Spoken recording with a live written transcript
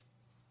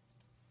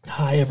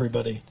Hi,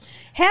 everybody.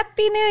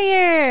 Happy New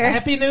Year!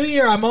 Happy New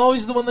Year. I'm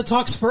always the one that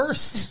talks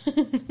first.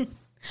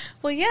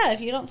 Well, yeah, if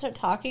you don't start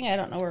talking, I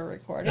don't know we're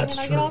recording, That's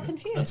and I true. get all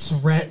confused. That's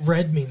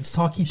red means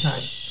talkie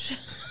time.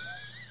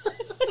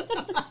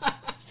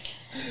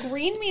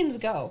 Green means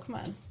go. Come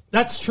on.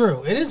 That's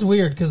true. It is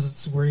weird because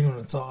it's green when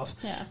it's off.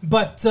 Yeah.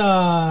 But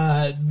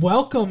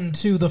welcome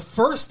to the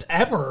first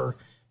ever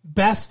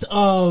Best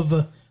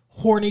of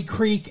Horny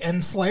Creek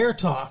and Slayer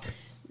Talk.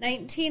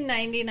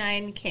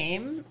 1999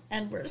 came,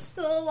 and we're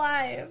still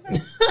alive.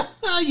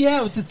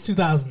 Yeah, it's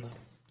 2000 though.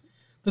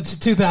 The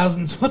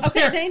 2000s. What Okay,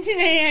 they're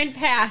 1999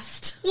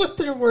 passed, what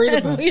they're worried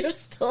and about. we are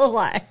still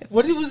alive.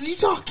 What was you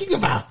talking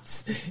about?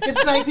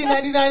 It's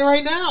 1999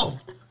 right now.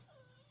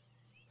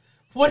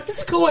 What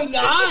is going on?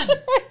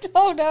 I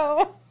don't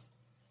know.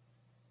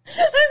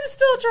 I'm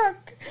still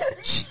drunk.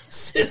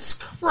 Jesus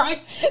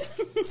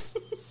Christ.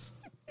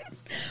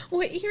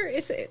 What year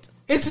is it?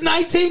 It's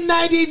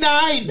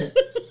 1999.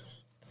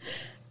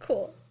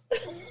 Cool.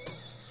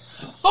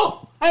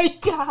 Oh my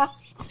God.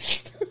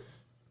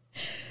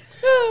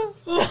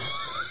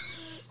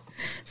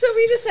 So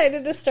we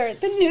decided to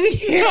start the new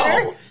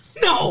year.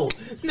 No.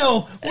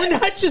 We're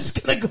not just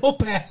going to go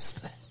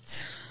past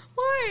that.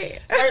 Why?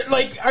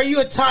 Are you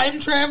a time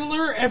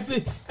traveler? Have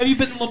you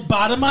been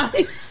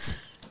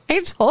lobotomized? I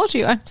told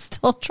you I'm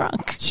still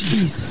drunk.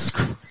 Jesus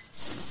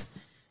Christ.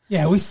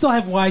 Yeah, we still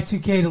have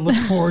Y2K to look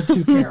forward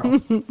to, Carol.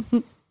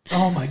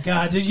 Oh my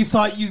God! You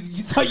thought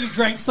you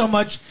drank so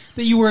much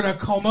that you were in a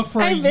coma for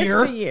a year?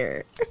 I missed a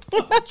year.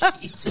 Oh,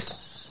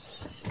 Jesus.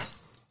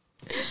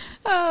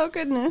 Oh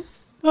goodness.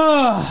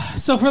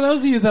 So for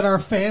those of you that are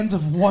fans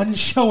of one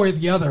show or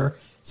the other,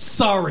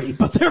 sorry,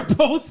 but they're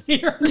both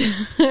here.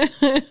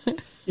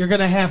 You're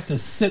gonna have to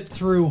sit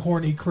through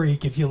Horny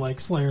Creek if you like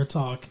Slayer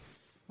Talk,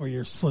 or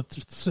you're sit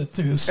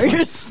through. Or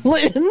you're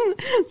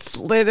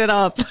slid it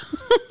up.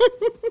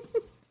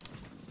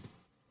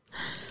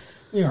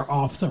 We are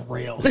off the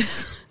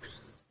rails.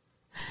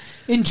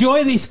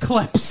 Enjoy these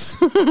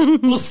clips.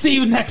 We'll see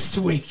you next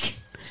week.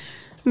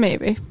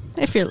 Maybe,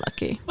 if you're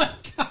lucky. My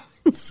God.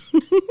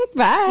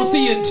 Bye. We'll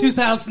see you in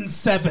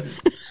 2007.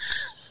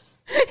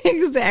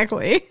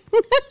 Exactly.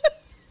 All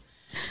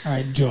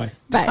right, enjoy.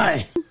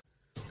 Bye.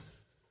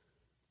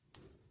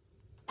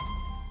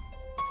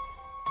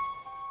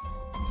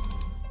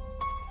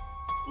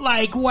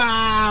 Like,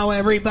 wow,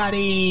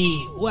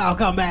 everybody.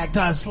 Welcome back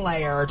to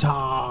Slayer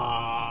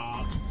Talk.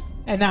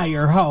 And now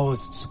your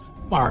hosts,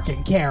 Mark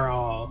and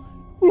Carol.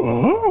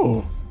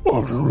 Whoa.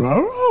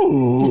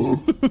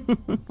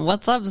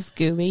 What's up,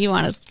 Scooby? You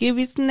want a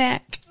Scooby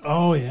snack?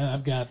 Oh yeah,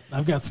 I've got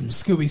some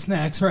Scooby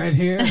snacks right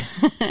here.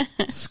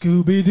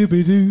 Scooby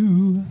Dooby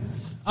Doo.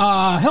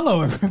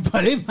 Hello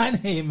everybody. My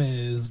name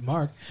is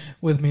Mark.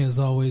 With me as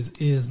always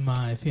is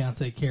my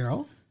fiance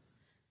Carol.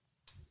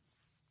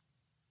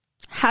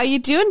 How you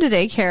doing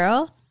today,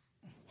 Carol?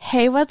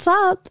 Hey, what's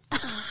up?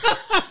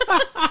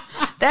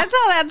 That's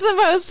how that's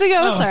supposed to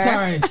go,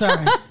 sir.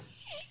 Sorry.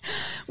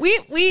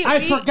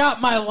 I forgot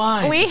my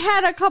line. We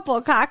had a couple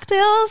of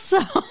cocktails, so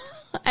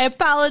I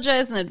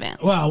apologize in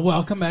advance. Well,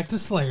 welcome back to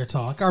Slayer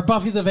Talk, our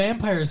Buffy the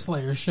Vampire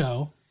Slayer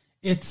show.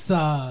 It's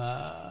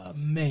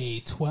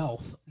May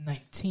 12th,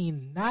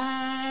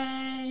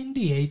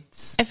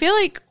 1998. I feel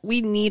like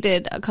we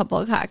needed a couple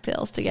of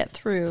cocktails to get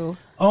through.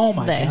 Oh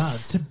my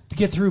this. God. To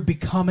get through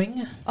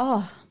Becoming.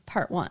 Oh,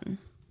 part one.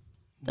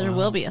 There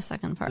will be a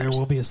second part. There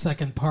will be a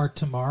second part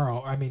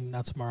tomorrow. I mean,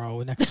 not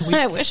tomorrow, next week.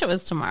 I wish it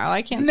was tomorrow.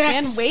 I can't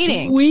Next stand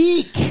waiting.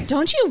 week.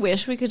 Don't you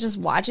wish we could just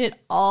watch it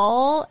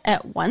all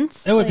at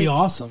once? It would be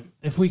awesome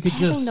if we could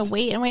just having to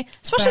wait and wait.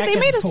 Especially back they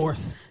made and us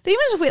forth. They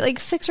made us wait like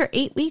 6 or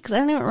 8 weeks. I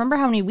don't even remember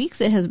how many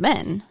weeks it has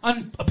been.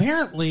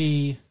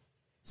 Apparently,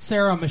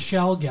 Sarah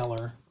Michelle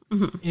Gellar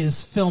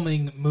is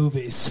filming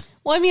movies.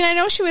 Well, I mean, I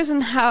know she was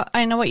in How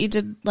I Know What You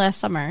Did Last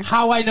Summer.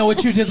 How I Know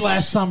What You Did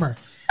Last Summer.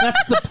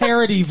 That's the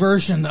parody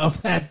version of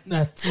that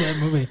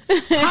movie.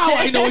 How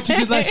I Know What You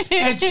Did Last.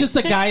 And it's just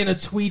a guy in a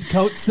tweed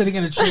coat sitting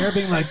in a chair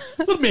being like,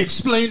 let me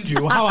explain to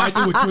you how I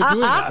knew what you were doing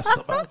last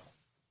summer.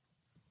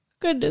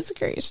 Goodness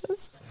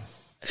gracious.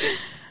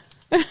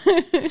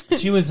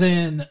 She was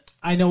in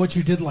I Know What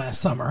You Did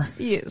Last Summer.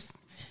 Yes.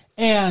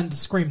 And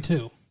Scream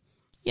 2.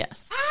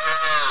 Yes.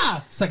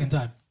 Second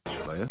time.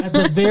 At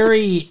the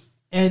very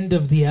end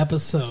of the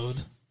episode,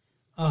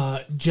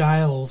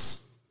 Giles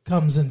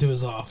comes into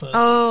his office.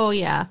 Oh,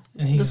 yeah.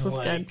 And he's this was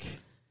like, good.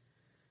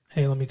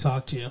 hey, let me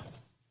talk to you.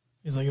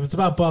 He's like, if it's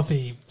about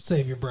Buffy,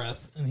 save your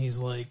breath. And he's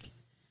like,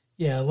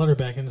 yeah, let her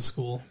back into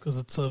school because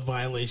it's a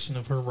violation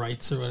of her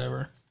rights or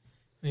whatever.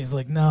 And he's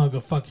like, no, go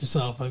fuck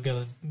yourself. I've got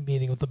a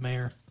meeting with the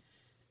mayor.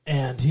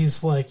 And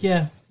he's like,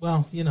 yeah,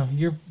 well, you know,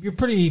 you're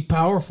pretty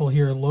powerful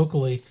here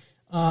locally.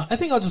 I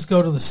think I'll just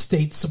go to the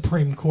state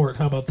Supreme Court.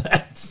 How about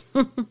that?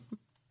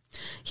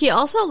 He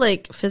also,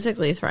 like,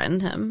 physically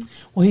threatened him.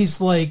 Well,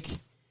 he's like,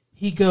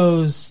 he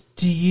goes,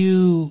 do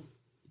you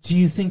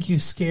think you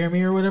scare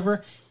me or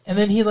whatever? And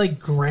then he, like,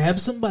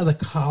 grabs him by the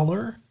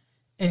collar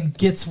and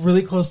gets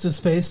really close to his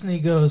face, and he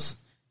goes,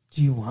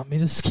 do you want me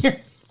to scare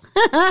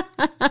you?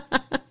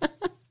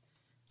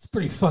 It's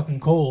pretty fucking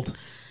cold.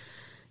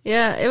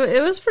 Yeah,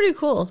 it was pretty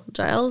cool.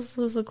 Giles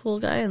was a cool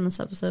guy in this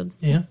episode.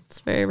 Yeah. It's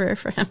very rare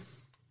for him.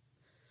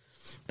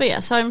 But yeah,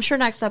 so I'm sure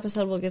next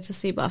episode we'll get to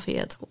see Buffy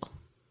at school.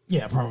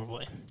 Yeah,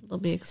 probably. It'll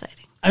be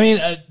exciting. I mean,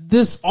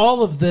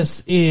 all of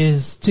this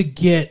is to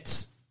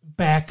get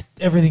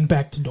everything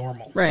back to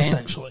normal, right?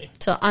 Essentially,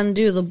 to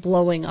undo the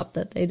blowing up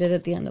that they did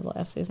at the end of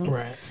last season,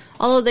 right?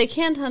 Although they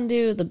can't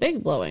undo the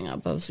big blowing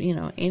up of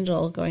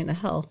Angel going to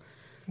hell.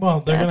 Well,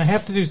 they're going to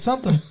have to do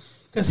something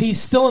because he's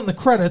still in the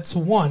credits.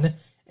 1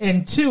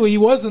 and 2, he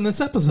was in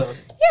this episode.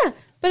 Yeah,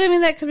 but I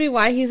mean that could be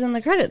why he's in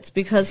the credits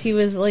because he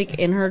was like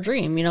in her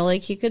dream.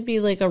 Like he could be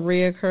like a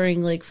reoccurring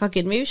like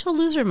fucking maybe she'll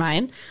lose her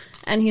mind,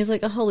 and he's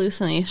like a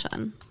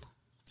hallucination.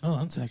 Oh,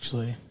 that's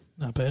actually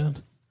not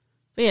bad.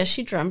 But yeah,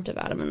 she dreamt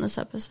about him in this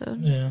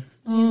episode. Yeah.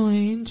 Oh,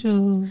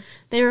 Angel.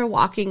 They were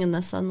walking in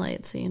the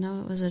sunlight, so it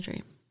was a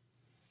dream.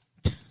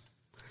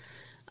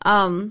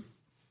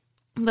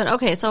 But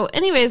okay, so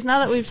anyways, now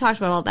that we've talked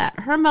about all that,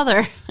 her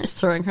mother is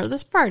throwing her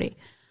this party.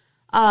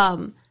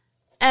 And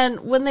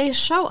when they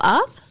show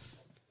up,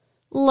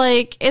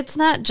 like, it's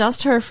not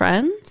just her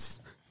friends,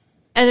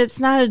 and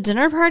it's not a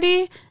dinner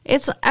party,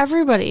 it's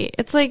everybody.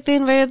 It's like they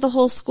invited the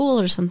whole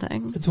school or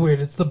something. It's weird.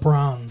 It's the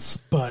Browns,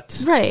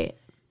 but... Right.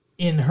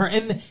 In her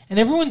and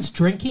everyone's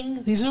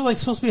drinking. These are like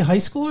supposed to be high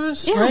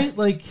schoolers, right?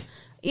 Like,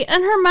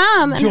 and her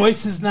mom.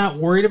 Joyce is not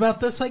worried about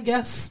this, I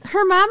guess.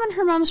 Her mom and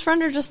her mom's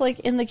friend are just like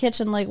in the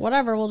kitchen, like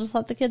whatever. We'll just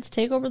let the kids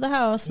take over the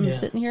house and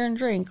sit in here and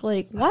drink.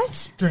 Like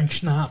what? Drink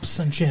schnapps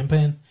and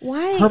champagne.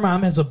 Why? Her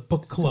mom has a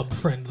book club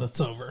friend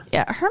that's over.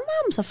 Yeah, her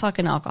mom's a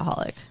fucking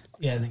alcoholic.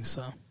 Yeah, I think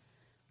so.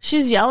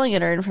 She's yelling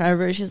at her in front of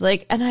her. She's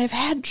like, "And I've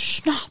had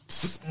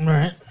schnapps."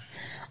 Right.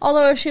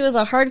 Although if she was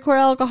a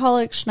hardcore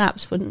alcoholic,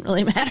 schnapps wouldn't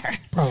really matter.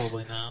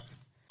 Probably not.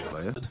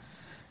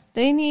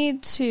 They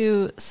need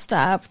to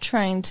stop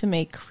trying to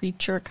make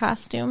creature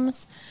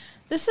costumes.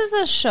 This is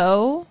a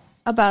show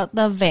about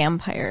the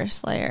Vampire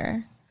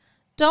Slayer.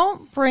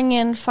 Don't bring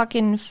in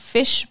fucking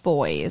fish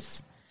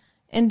boys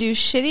and do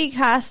shitty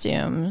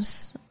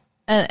costumes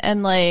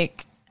and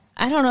like,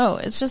 I don't know.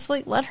 It's just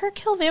like, let her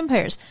kill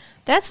vampires.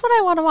 That's what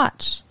I want to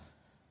watch.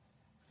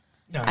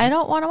 No. I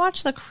don't want to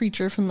watch the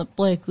creature from the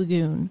Black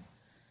Lagoon.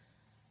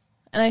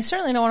 And I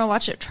certainly don't want to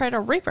watch it try to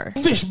rape her.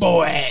 Fish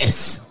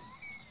boys.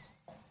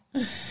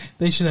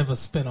 They should have a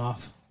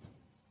spin-off.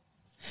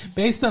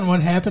 Based on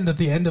what happened at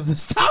the end of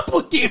this... Stop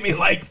looking at me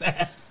like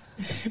that.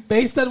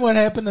 Based on what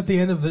happened at the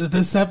end of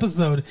this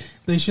episode,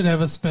 they should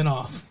have a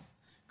spin-off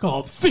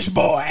called Fish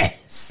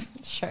Boys.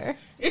 Sure.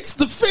 It's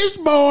the Fish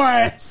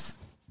Boys.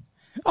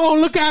 Oh,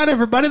 look out,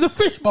 everybody. The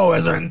Fish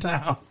Boys are in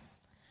town.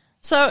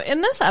 So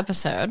in this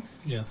episode...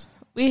 Yes.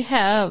 We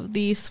have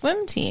the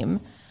swim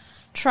team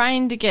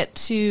trying to get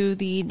to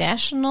the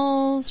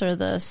nationals or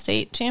the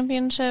state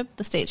championship.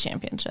 The state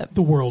championship.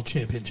 The world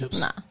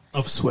championships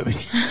of swimming.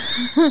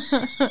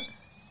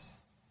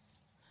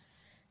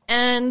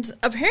 And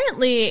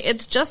apparently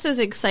it's just as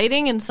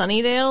exciting in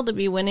Sunnydale to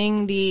be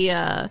winning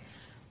the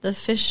swim. The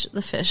fish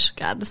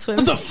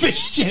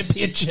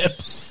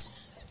championships.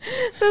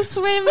 The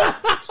swim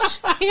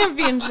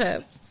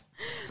championships.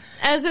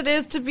 As it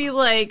is to be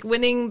like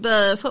winning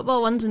the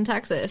football ones in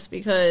Texas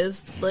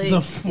because like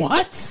the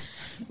what?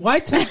 Why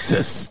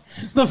Texas?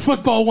 The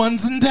football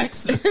ones in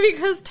Texas.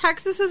 Because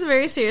Texas is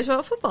very serious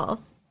about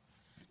football.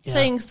 Yeah.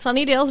 Saying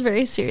Sunnydale's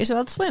very serious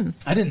about swim.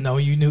 I didn't know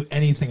you knew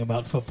anything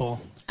about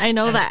football. I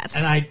know that.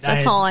 And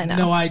that's all I know.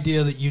 No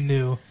idea that you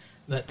knew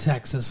that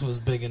Texas was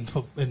big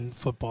in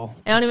football.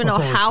 I don't even know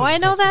how I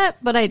know that,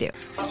 but I do.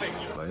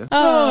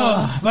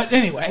 But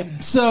anyway,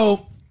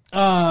 so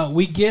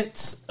we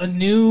get a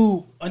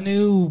new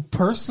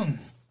person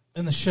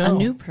in the show. A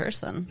new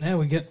person.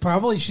 Yeah,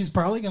 she's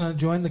probably going to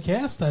join the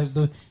cast.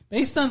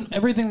 Based on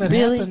everything that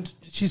Really? happened,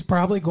 she's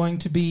probably going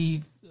to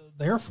be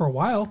there for a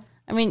while.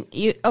 I mean,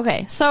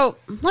 so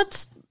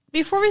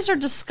before we start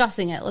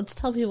discussing it, let's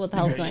tell people what the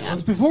hell's going on.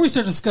 Before we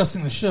start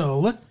discussing the show,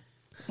 let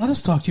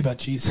us talk to you about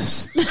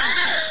Jesus.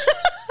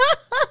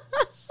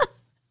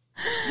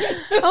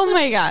 Oh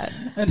my God.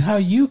 And how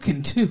you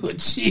can too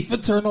achieve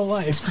eternal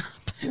life.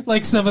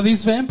 Like some of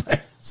these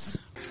vampires.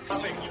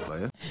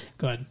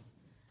 Go ahead.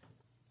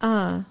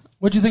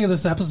 What'd you think of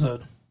this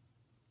episode?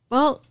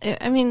 Well,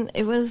 I mean,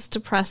 it was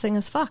depressing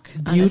as fuck,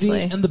 Beauty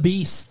honestly. and the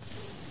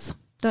Beasts.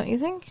 Don't you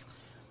think?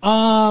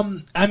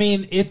 I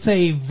mean, it's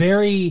a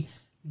very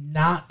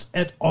not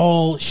at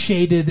all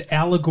shaded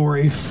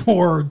allegory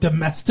for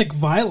domestic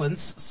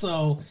violence.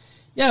 So,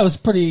 yeah, it was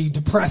pretty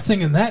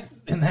depressing in that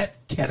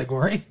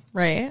category.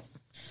 Right.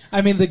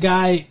 I mean, the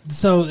guy.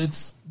 So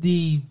it's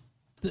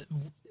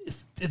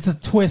it's a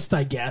twist,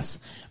 I guess,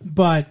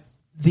 but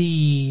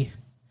the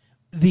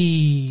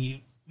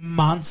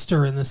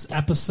monster in this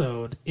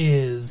episode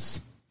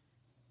is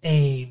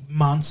a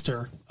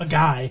monster, a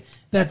guy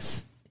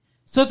that's.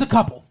 So it's a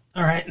couple.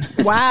 All right.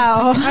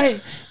 Wow.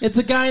 It's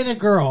a guy and a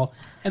girl,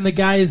 and the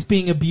guy is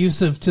being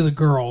abusive to the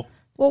girl.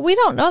 Well, we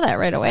don't know that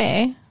right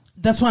away.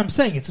 That's what I'm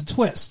saying. It's a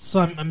twist.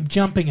 So I'm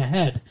jumping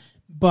ahead,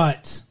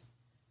 but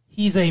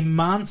he's a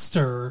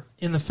monster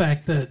in the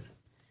fact that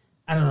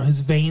I don't know, his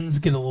veins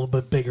get a little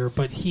bit bigger,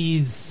 but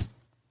he's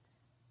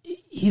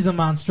a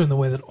monster in the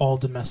way that all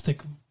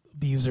domestic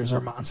abusers are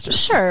monsters.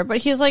 Sure, but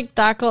he's like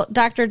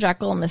Dr.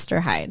 Jekyll and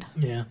Mr. Hyde.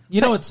 Yeah. You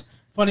know what's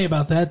funny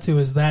about that, too,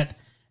 is that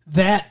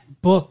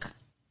book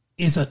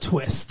is a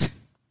twist.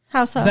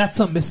 How so? That's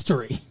a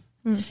mystery.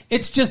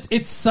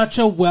 It's such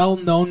a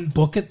well-known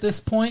book at this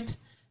point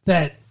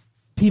that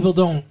people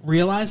don't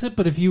realize it,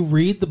 but if you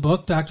read the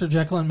book, Dr.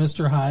 Jekyll and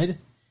Mr. Hyde,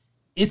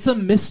 it's a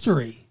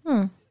mystery.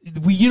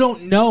 You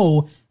don't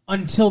know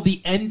until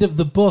the end of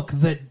the book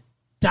that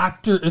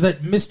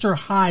Mr.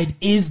 Hyde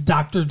is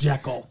Dr.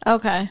 Jekyll.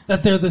 Okay.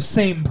 That they're the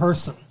same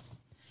person.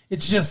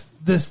 It's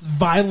just this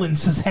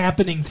violence is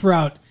happening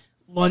throughout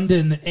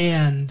London,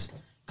 and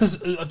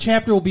because a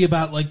chapter will be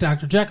about like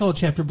Dr. Jekyll, a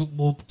chapter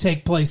will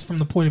take place from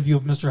the point of view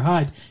of Mr.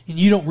 Hyde, and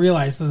you don't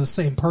realize they're the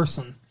same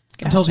person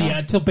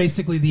until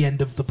basically the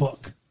end of the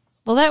book.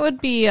 Well, that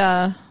would be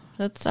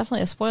that's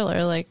definitely a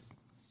spoiler. Like,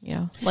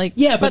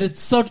 but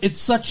it's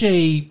such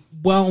a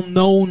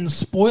well-known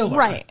spoiler,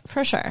 right?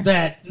 For sure,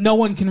 that no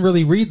one can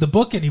really read the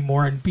book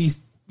anymore and be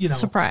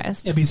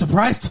surprised. Yeah, be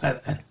surprised by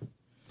that.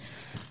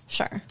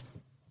 Sure,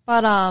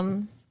 but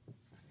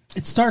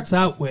it starts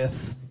out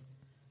with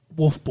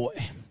Wolf Boy.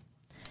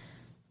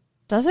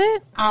 Does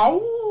it?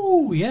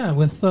 Oh, yeah,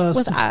 with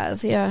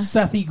Oz, yeah.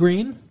 Sethy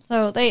Green.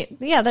 So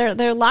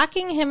they're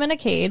locking him in a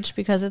cage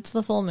because it's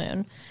the full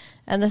moon,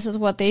 and this is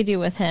what they do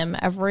with him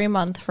every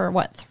month for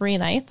 3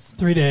 nights?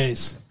 3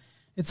 days.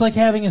 It's like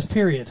having his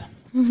period.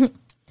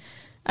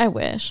 I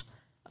wish.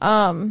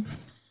 You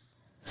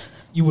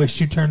wish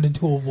you turned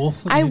into a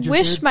wolf? I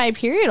wish my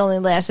period only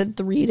lasted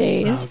 3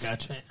 days. Oh,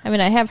 gotcha. I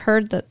mean, I have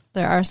heard that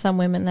there are some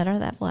women that are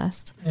that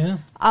blessed. Yeah.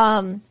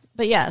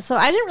 But yeah, so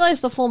I didn't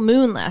realize the full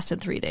moon lasted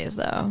 3 days,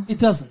 though. It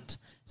doesn't.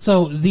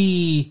 So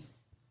the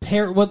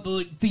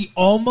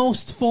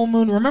almost full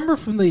moon, remember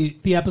from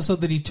the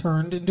episode that he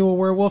turned into a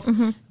werewolf?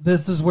 Mm-hmm.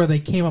 This is where they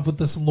came up with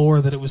this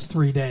lore that it was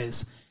 3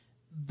 days.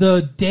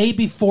 The day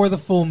before the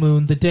full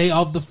moon, the day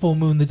of the full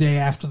moon, the day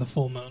after the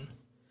full moon.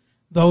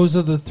 Those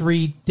are the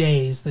 3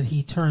 days that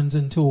he turns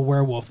into a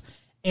werewolf.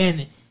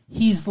 And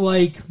he's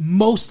like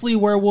mostly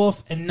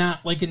werewolf and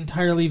not like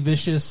entirely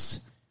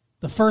vicious.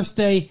 The first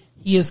day,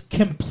 he is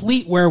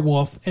complete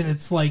werewolf, and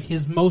it's like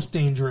his most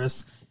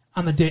dangerous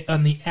on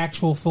the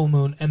actual full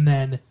moon, and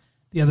then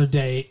the other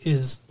day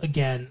is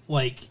again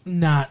like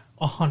not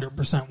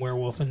 100%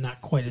 werewolf and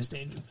not quite as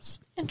dangerous.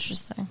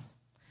 Interesting.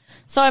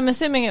 So I'm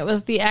assuming it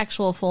was the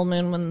actual full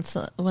moon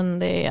when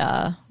they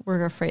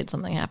were afraid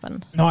something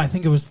happened. No, I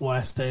think it was the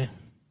last day.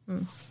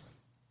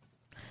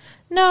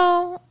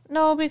 No,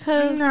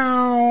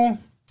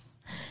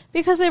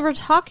 because they were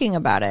talking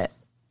about it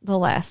the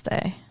last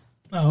day.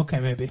 Oh, okay,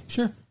 maybe.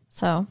 Sure.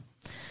 So,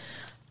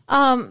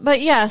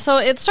 but yeah, so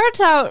it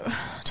starts out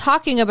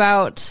talking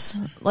about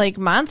like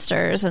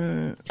monsters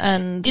and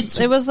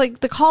it was like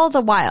the Call of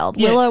the Wild.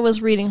 Yeah. Willow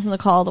was reading from the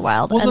Call of the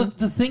Wild. Well,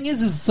 the thing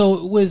is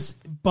so it was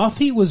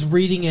Buffy was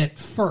reading it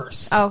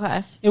first.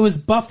 Okay. It was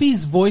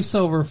Buffy's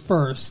voiceover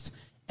first,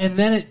 and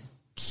then it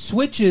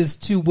switches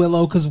to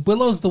Willow because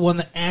Willow's the one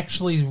that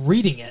actually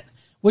reading it,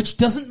 which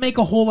doesn't make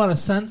a whole lot of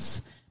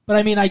sense. But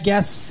I mean, I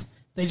guess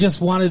they just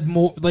wanted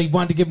more. They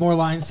wanted to give more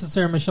lines to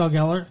Sarah Michelle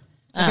Gellar.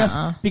 I guess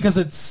because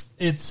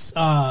it's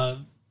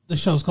the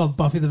show's called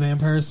Buffy the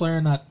Vampire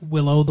Slayer, not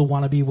Willow the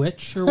wannabe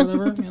witch or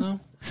whatever. You know.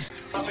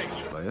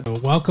 So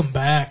welcome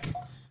back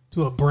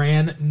to a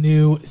brand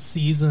new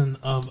season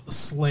of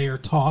Slayer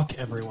Talk,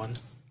 everyone.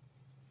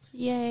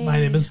 Yay! My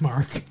name is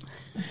Mark.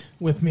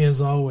 With me, as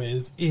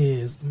always,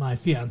 is my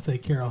fiance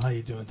Carol. How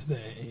you doing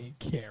today,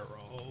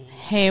 Carol?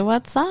 Hey,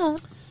 what's up?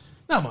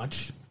 Not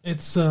much.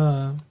 It's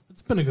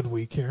been a good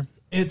week here.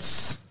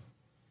 It's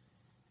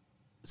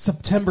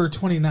September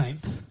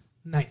 29th,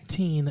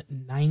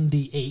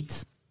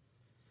 1998.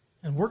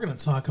 And we're not going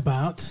to talk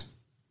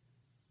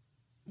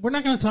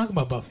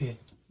about Buffy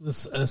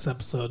this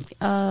episode.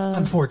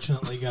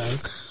 Unfortunately,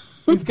 guys.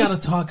 We've got to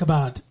talk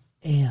about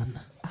Anne.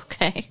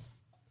 Okay.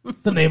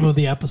 The name of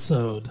the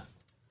episode,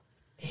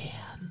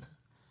 Anne.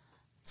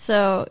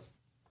 So,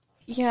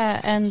 yeah,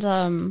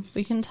 and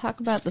we can talk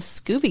about the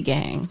Scooby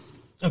Gang.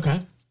 Okay.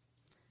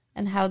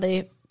 And how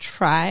they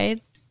tried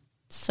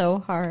so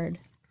hard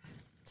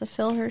to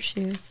fill her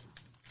shoes.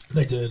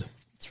 They did.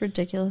 It's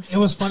ridiculous. It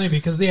was funny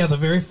because, the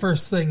very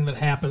first thing that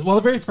happened... Well,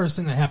 the very first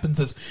thing that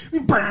happens is...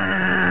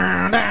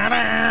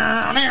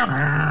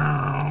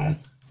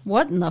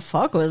 What in the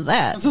fuck was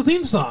that? It's a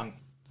theme song.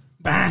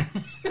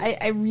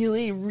 I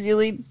really,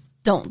 really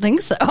don't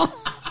think so.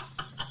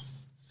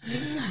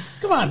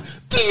 Come on.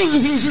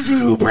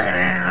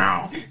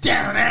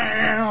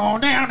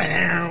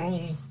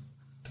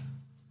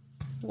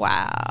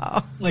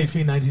 Wow.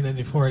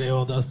 Latefee1994 at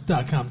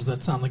AOL.com. Does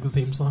that sound like the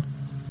theme song?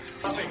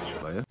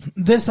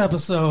 This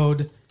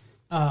episode,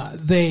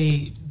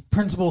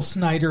 Principal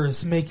Snyder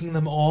is making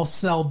them all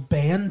sell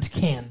band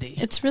candy.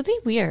 It's really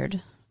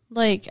weird.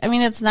 Like, I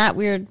mean, it's not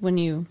weird when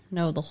you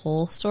know the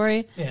whole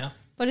story. Yeah.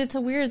 But it's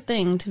a weird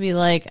thing to be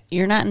like,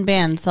 you're not in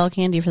band, sell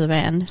candy for the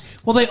band.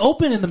 Well, they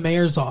open in the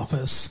mayor's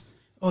office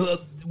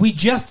we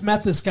just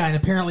met this guy, and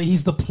apparently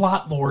he's the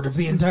plot lord of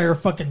the entire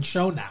fucking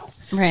show now.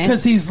 Right.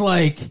 Because he's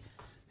like,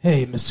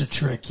 hey, Mr.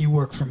 Trick, you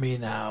work for me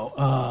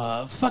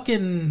now.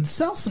 Fucking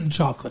sell some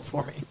chocolate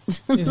for me.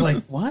 He's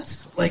like,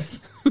 what? Like,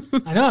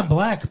 I know I'm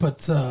black,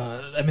 but,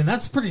 I mean,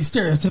 that's pretty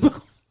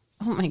stereotypical.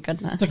 Oh, my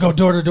goodness. To go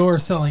door to door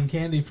selling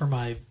candy for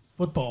my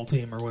football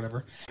team or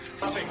whatever.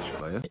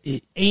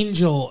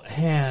 Angel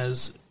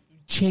has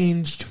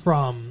changed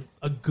from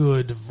a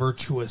good,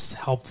 virtuous,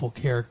 helpful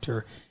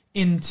character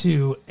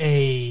into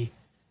a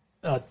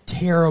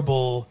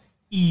terrible,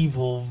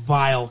 evil,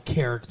 vile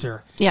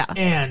character. Yeah.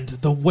 And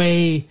the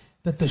way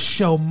that the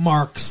show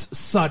marks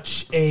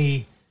such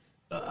a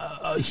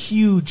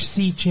huge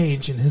sea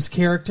change in his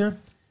character,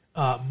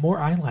 more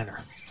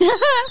eyeliner.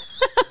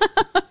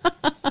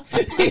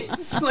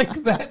 It's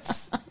like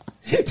that's.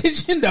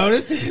 Did you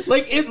notice?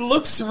 Like, it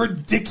looks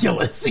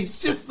ridiculous. He's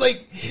just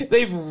like,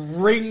 they've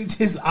ringed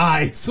his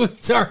eyes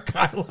with dark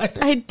eyeliner.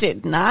 I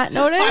did not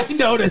notice. I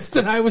noticed,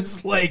 and I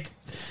was like,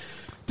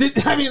 it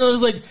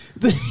was like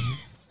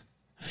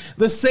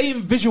the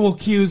same visual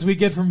cues we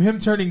get from him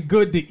turning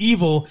good to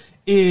evil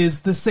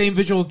is the same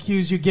visual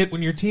cues you get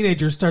when your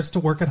teenager starts to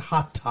work at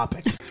Hot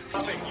Topic.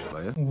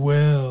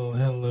 Well,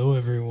 hello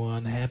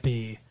everyone.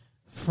 Happy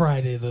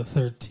Friday the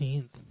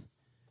 13th.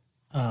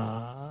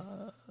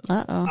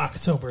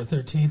 October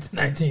 13th,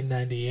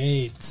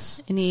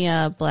 1998.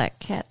 Any black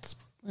cats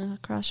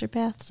cross your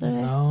path today?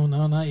 No,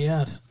 not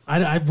yet.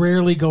 I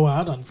rarely go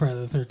out on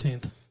Friday the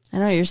 13th. I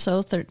know, you're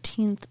so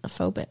 13th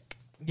phobic.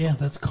 Yeah,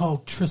 that's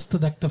called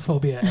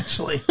tristanectophobia,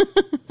 actually.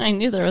 I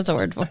knew there was a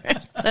word for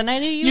it. And I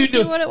knew you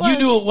knew what it was. You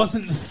knew it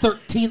wasn't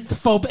 13th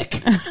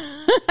phobic.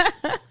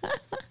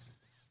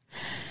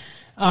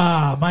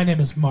 My name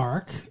is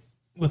Mark.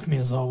 With me,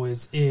 as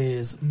always,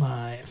 is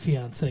my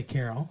fiancée,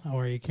 Carol. How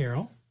are you,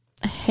 Carol?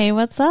 Hey,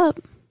 what's up?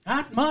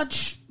 Not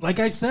much. Like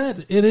I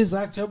said, it is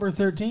October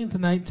 13th,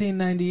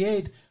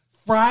 1998,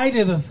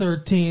 Friday the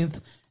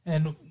 13th,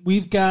 and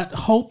we've got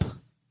hope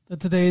that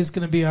today is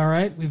going to be all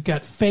right. We've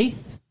got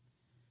faith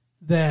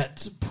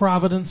that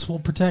Providence will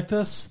protect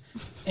us,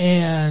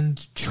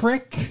 and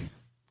trick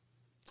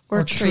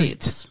or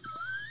treats.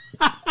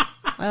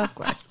 Of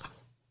course.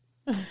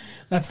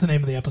 That's the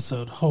name of the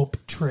episode, Hope,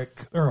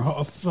 Trick, or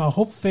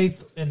Hope,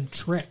 Faith, and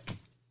Trick.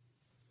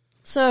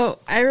 So,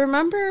 I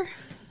remember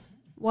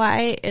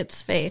why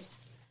it's faith.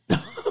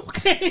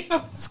 Okay.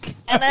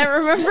 And I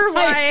remember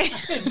why...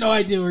 I had no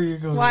idea where you're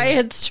going. Why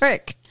it's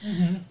trick.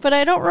 Mm-hmm. But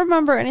I don't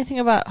remember anything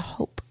about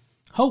hope.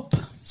 Hope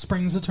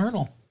springs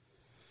eternal.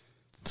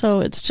 So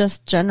it's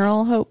just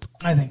general hope?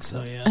 I think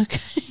so, yeah.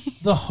 Okay.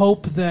 The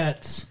hope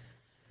that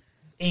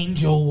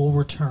Angel will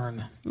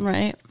return.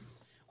 Right.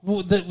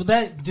 Well,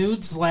 that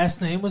dude's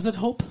last name, was it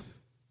Hope?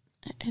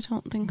 I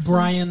don't think so.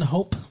 Brian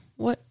Hope.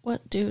 What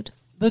dude?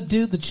 The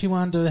dude that she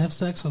wanted to have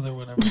sex with or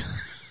whatever.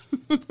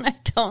 I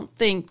don't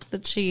think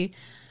that she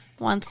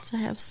wants to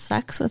have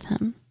sex with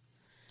him.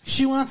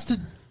 She wants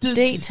to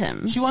date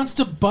him. She wants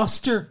to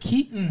Buster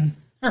Keaton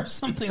or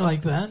something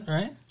like that,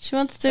 right? She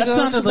wants to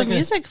go to the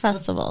music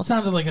festival. That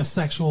sounded like a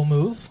sexual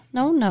move.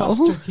 No.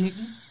 Buster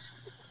Keaton?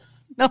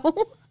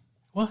 No.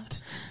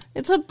 What?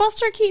 It's a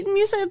Buster Keaton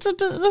music. It's a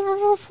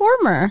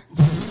performer.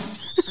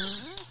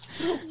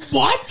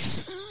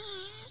 What?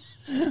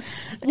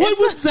 What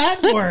was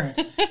that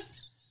word?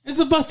 It's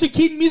a Buster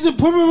Keaton music.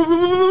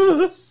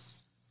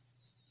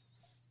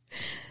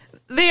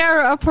 They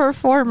are a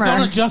performer.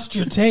 Don't adjust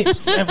your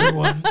tapes,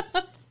 everyone.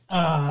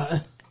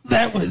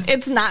 That was.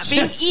 It's not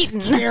being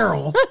eaten.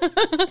 Carol.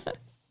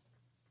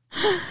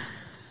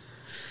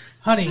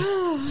 Honey,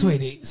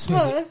 sweetie,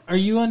 are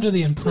you under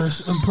the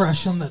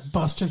impression that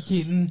Buster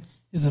Keaton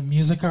is a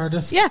music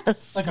artist?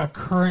 Yes. Like a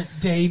current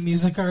day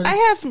music artist? I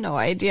have no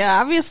idea.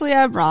 Obviously,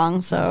 I'm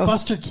wrong, so.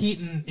 Buster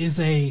Keaton is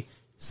a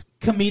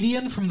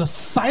comedian from the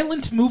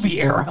silent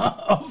movie era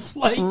of,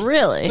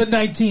 really? The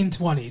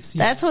 1920s.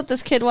 Yeah. That's what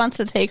this kid wants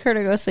to take her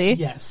to go see?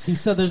 Yes. He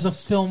said there's a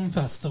film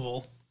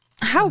festival.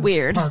 How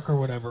weird. Park or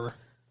whatever.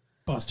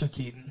 Buster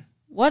Keaton.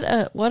 What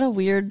a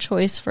weird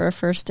choice for a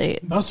first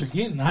date. Buster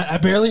Keaton. I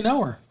barely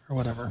know her. Or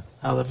whatever.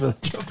 How the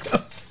joke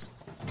goes.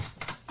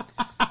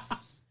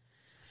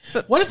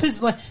 But what if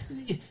his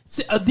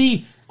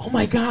oh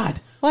my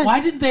God. What? Why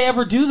didn't they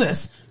ever do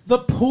this? The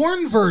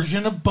porn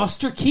version of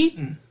Buster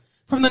Keaton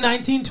from the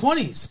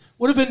 1920s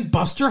would have been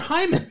Buster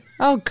Hyman.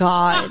 Oh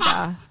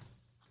God.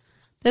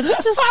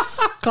 That's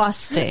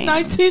disgusting.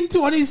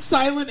 1920s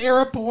silent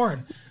era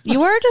porn.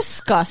 You are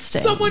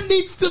disgusting. Someone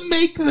needs to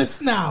make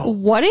this now.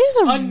 What is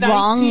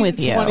wrong with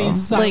you?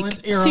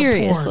 Silent era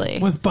seriously.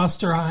 porn with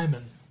Buster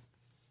Hyman.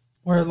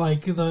 Where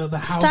the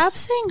house. Stop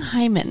saying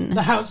Hyman.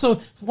 The house.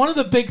 So one of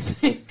the big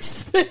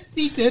things that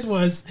he did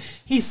was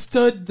he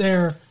stood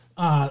there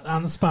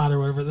on the spot or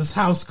whatever. This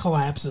house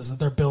collapses that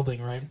they're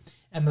building, right?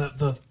 And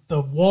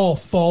the wall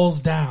falls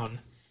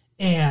down,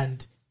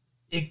 and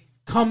it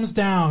comes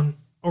down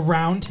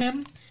around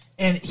him,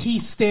 and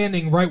he's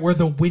standing right where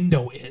the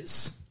window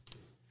is.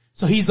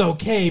 So he's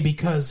okay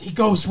because he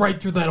goes right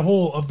through that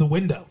hole of the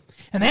window.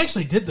 And they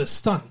actually did this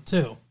stunt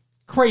too.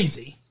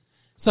 Crazy.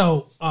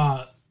 So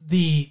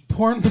the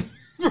porn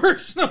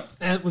version of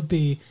that would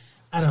be,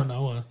 I don't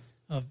know,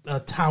 a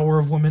tower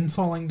of women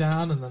falling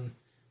down and then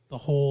the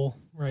whole,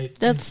 right?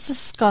 That's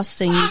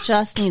disgusting. You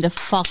just need to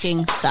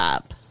fucking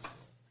stop.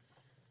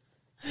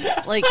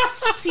 Like,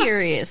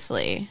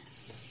 seriously.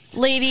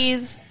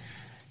 Ladies,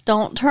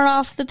 don't turn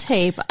off the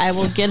tape. I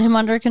will get him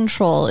under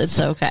control. It's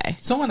okay.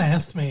 Someone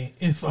asked me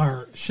if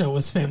our show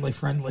was family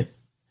friendly.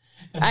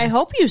 I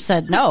hope you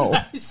said no.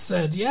 I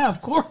said, yeah,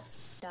 of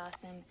course.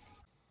 Dawson.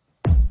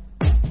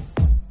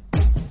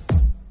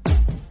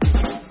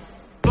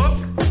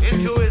 Look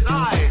into his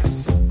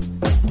eyes.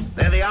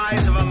 They're the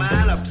eyes of a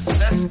man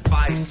obsessed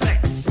by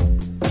sex.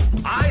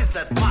 Eyes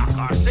that mock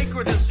our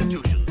sacred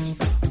institutions.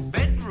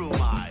 Bedroom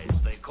eyes,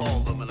 they call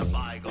them in a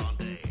bygone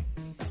day.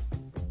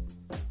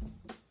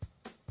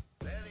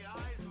 They're the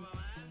eyes of a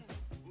man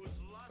whose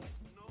lust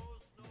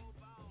knows no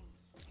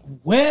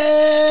bounds.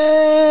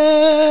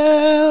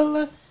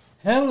 Well,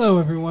 hello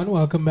everyone.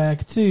 Welcome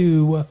back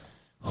to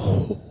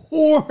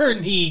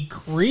Horny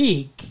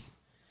Creek.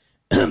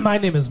 My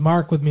name is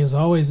Mark. With me as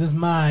always is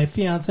my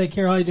fiance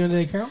Carol. How you doing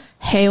today, Carol?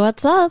 Hey,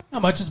 what's up?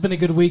 Not much. It's been a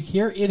good week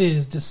here. It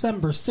is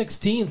December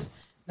 16th,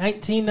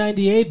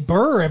 1998.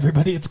 Brr,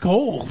 everybody, it's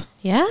cold.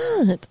 Yeah,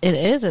 it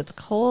is. It's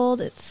cold.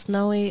 It's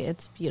snowy.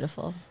 It's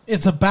beautiful.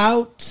 It's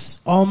about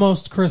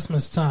almost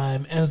Christmas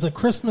time. And as a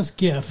Christmas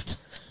gift,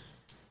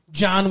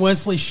 John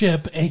Wesley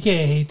Shipp,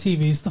 a.k.a.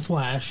 TV's The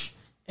Flash,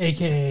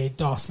 a.k.a.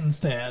 Dawson's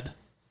dad,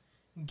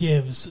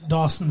 gives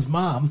Dawson's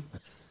mom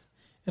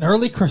an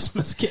early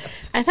Christmas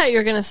gift. I thought you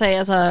were going to say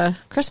as a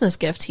Christmas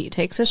gift, he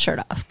takes his shirt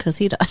off, because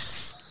he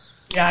does.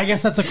 Yeah, I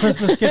guess that's a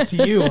Christmas gift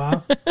to you,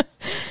 huh?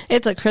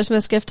 It's a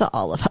Christmas gift to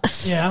all of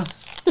us. Yeah.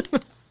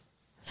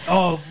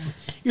 Oh,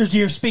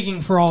 you're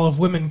speaking for all of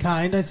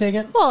womankind, I take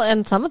it? Well,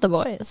 and some of the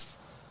boys.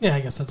 Yeah, I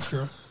guess that's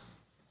true.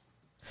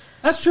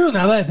 That's true.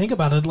 Now that I think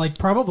about it, like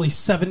probably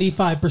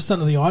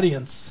 75% of the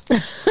audience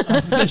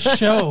of this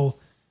show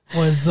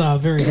was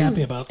very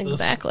happy about this.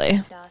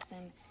 Exactly. Dawson.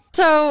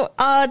 So,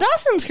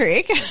 Dawson's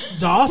Creek.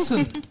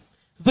 Dawson,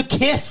 the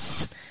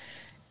kiss.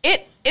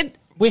 It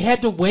We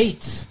had to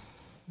wait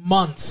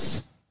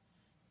months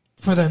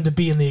for them to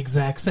be in the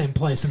exact same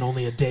place, and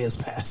only a day has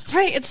passed.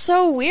 right. It's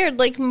so weird.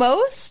 Like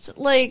most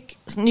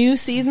new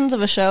seasons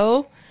of a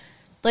show,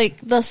 like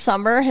the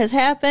summer has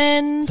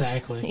happened.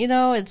 Exactly. You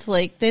know, it's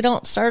like they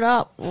don't start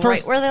up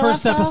right where they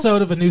First left off.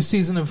 episode of a new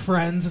season of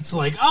Friends, it's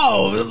like,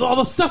 oh, all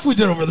the stuff we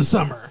did over the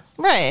summer.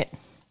 Right.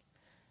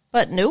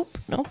 But nope.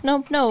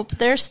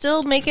 They're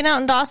still making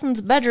out in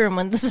Dawson's bedroom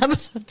when this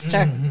episode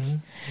starts.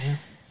 Yeah.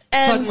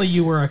 And Suddenly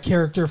you were a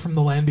character from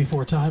The Land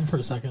Before Time for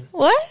a second.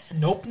 what?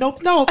 Nope.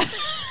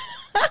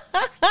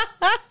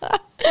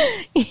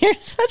 You're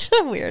such a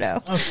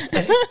weirdo.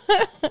 Okay.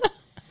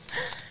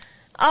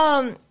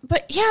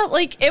 But yeah,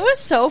 like it was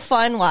so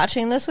fun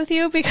watching this with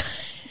you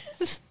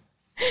because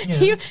Yeah.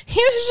 he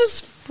was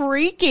just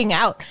freaking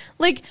out.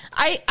 Like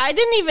I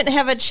didn't even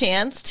have a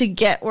chance to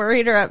get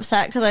worried or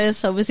upset because I was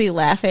so busy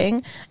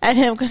laughing at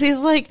him because he's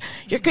like,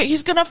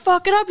 he's gonna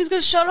fuck it up. He's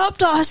gonna shut up,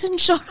 Dawson.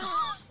 Shut up.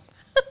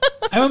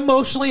 I'm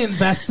emotionally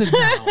invested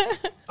now.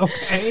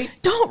 Okay?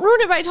 Don't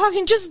ruin it by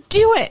talking. Just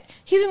do it.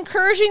 He's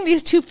encouraging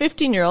these two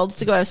 15-year-olds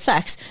to go have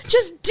sex.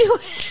 Just do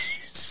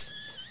it.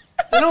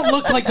 They don't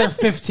look like they're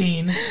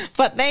 15,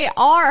 But they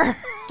are.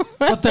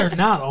 but they're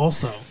not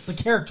also. The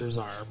characters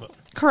are, but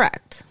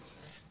Correct.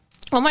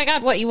 Oh my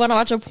god, what, you want to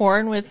watch a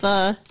porn with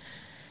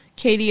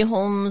Katie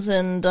Holmes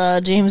and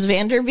James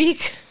Van Der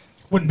Beek?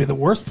 wouldn't be the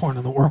worst porn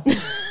in the world.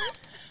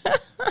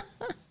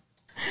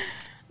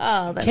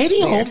 Oh, that's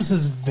Katie weird. Holmes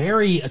is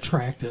very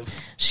attractive.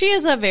 She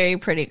is a very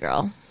pretty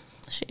girl.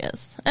 She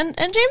is. And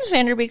James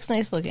Van Der Beek's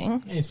nice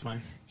looking. He's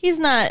fine. He's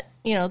not,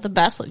 the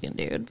best looking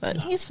dude, but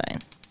he's fine.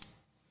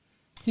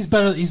 He's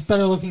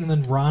better looking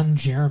than Ron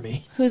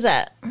Jeremy, Who's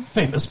that?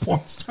 famous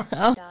porn star.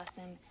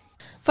 Dawson.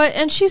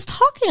 And she's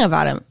talking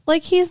about him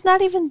like he's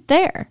not even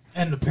there.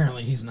 And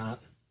apparently he's not.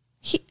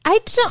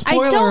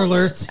 Spoiler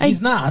Alerts,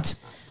 he's not.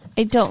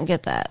 I don't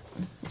get that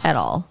at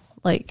all.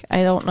 Like,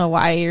 I don't know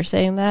why you're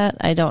saying that.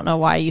 I don't know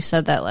why you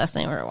said that last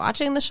night we were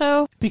watching the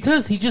show.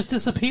 Because he just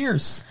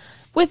disappears.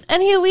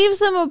 And he leaves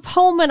them a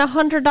poem and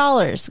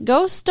 $100.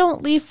 Ghosts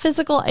don't leave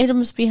physical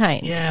items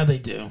behind. Yeah, they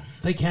do.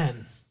 They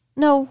can.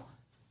 No.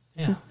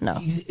 Yeah. No.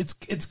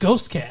 It's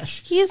ghost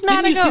cash. He's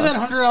not Didn't a you see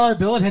ghost. that $100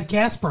 bill? It had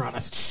Casper on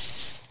it.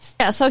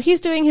 Yeah, so he's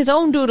doing his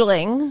own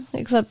doodling,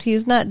 except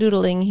he's not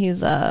doodling,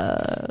 he's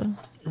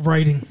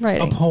Writing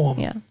writing. a poem.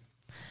 Yeah.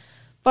 A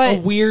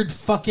But weird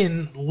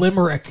fucking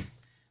limerick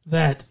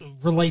that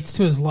relates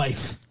to his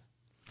life.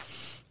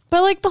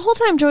 like the whole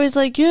time Joey's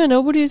like, yeah,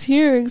 nobody's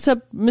here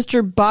except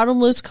Mr.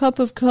 Bottomless Cup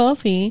of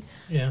Coffee.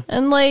 Yeah,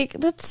 And like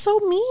that's so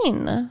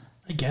mean.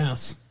 I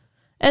guess.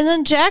 And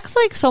then Jack's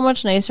like so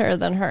much nicer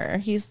than her.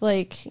 He's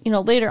like,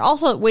 later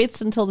also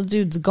waits until the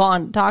dude's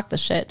gone to talk the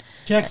shit.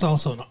 Jack's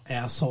also an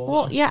asshole.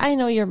 Well, yeah, I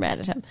know you're mad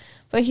at him.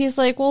 But he's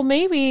like, well,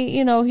 maybe,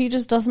 he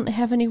just doesn't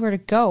have anywhere to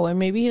go, and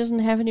maybe he doesn't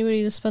have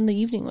anybody to spend the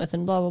evening with,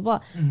 and blah, blah, blah.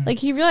 Mm-hmm. Like,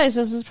 he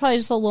realizes this is probably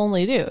just a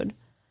lonely dude.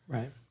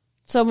 Right.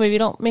 So maybe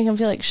don't make him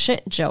feel like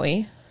shit,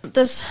 Joey.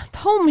 This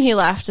poem he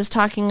left is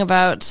talking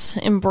about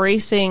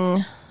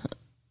embracing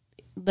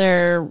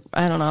their,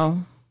 I don't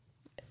know.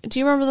 Do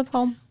you remember the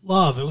poem?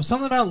 Love. It was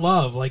something about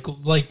love.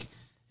 Like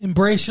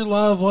embrace your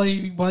love while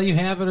you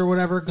have it or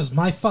whatever, because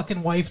my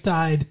fucking wife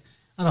died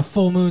on a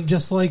full moon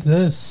just like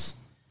this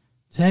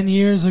 10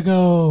 years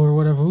ago or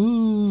whatever.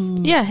 Ooh.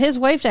 Yeah, his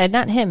wife died,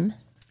 not him.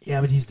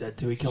 Yeah, but he's dead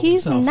too. He killed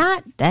He's himself.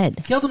 not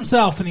dead. Killed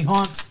himself, and he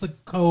haunts the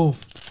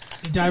cove.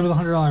 He died with a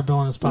 $100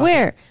 bill in his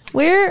pocket.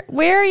 Where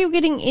are you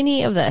getting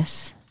any of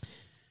this?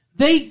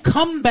 They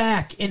come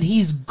back, and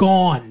he's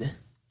gone.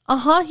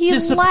 He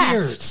Disappeared.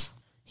 left.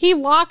 He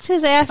walked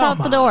his ass Come out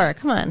the on. door.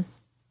 Come on.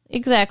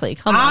 Exactly.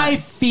 Come on. I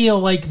feel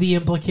like the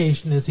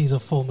implication is he's a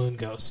full moon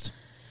ghost.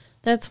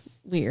 That's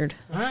weird.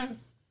 All right.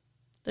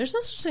 There's no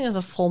such thing as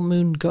a full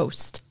moon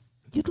ghost.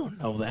 You don't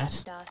know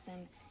that.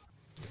 Dawson.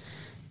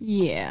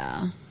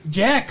 Yeah.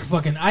 Jack,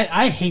 fucking,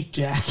 I hate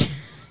Jack.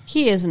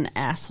 He is an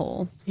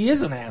asshole. He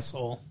is an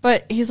asshole.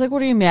 But he's like,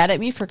 what, are you mad at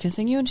me for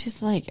kissing you? And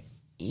she's like,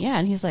 yeah.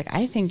 And he's like,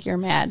 I think you're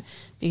mad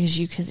because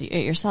you kissed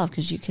yourself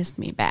because you kissed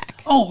me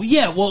back. Oh,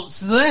 yeah, well,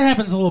 so that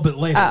happens a little bit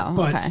later. Oh,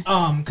 but, okay.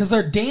 because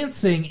they're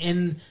dancing,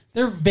 and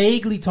they're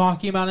vaguely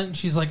talking about it, and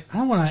she's like, I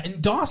don't want to,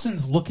 and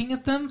Dawson's looking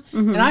at them,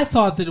 and I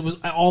thought that it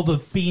was, all the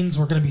beans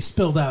were going to be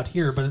spilled out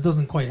here, but it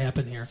doesn't quite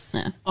happen here.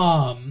 Yeah.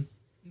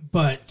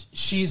 But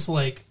she's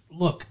like,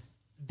 look,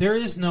 there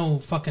is no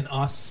fucking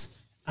us.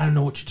 I don't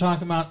know what you're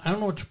talking about. I don't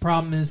know what your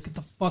problem is. Get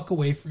the fuck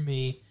away from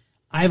me.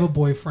 I have a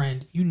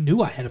boyfriend. You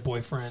knew I had a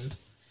boyfriend.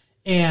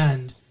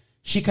 And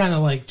she kind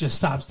of like just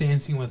stops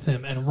dancing with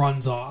him and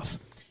runs off.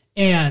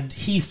 And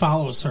he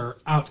follows her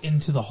out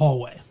into the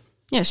hallway.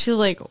 Yeah, she's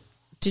like,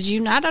 did you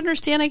not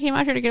understand I came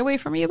out here to get away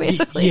from you,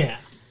 basically? Yeah.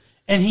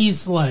 And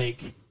he's like,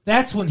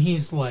 that's when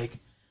he's like,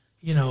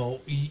 you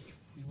know,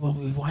 well,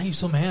 why are you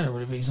so mad or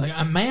whatever? He's like,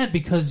 I'm mad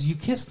because you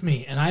kissed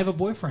me and I have a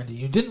boyfriend. And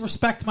you didn't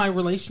respect my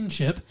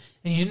relationship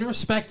and you didn't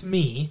respect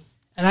me.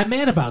 And I'm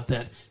mad about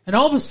that. And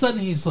all of a sudden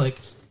he's like,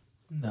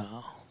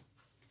 no,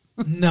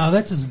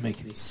 that doesn't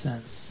make any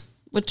sense.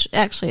 Which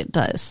actually it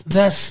does.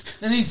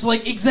 And he's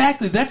like,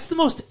 exactly. That's the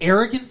most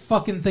arrogant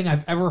fucking thing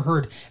I've ever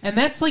heard. And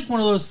that's like one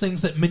of those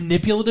things that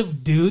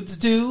manipulative dudes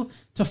do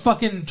to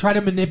fucking try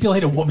to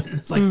manipulate a woman.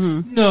 It's like,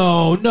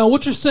 no,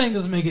 what you're saying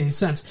doesn't make any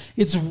sense.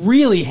 It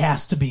really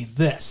has to be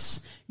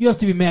this. You have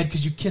to be mad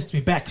because you kissed me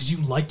back because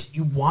you liked it.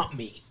 You want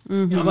me.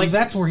 You know, like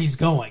that's where he's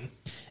going.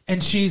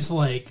 And she's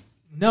like,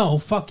 no,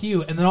 fuck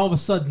you. And then all of a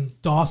sudden,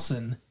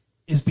 Dawson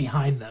is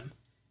behind them.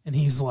 And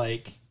he's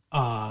like,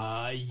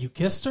 you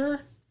kissed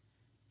her?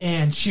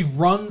 And she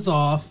runs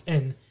off,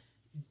 and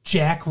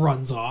Jack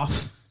runs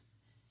off.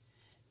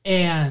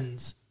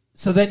 And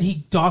so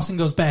then Dawson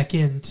goes back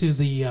into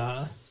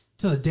the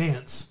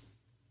dance.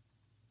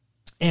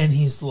 And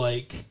he's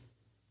like,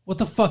 what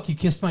the fuck, you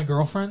kissed my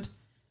girlfriend?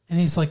 And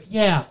he's like,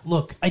 yeah,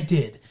 look, I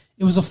did.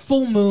 It was a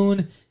full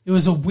moon. It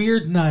was a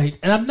weird night.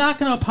 And I'm not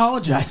going to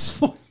apologize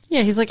for it.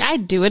 Yeah, he's like,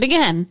 I'd do it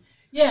again.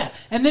 Yeah.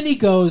 And then he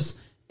goes,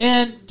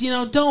 and, you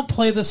know, don't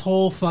play this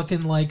whole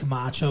fucking, like,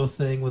 macho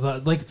thing with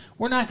us. Like,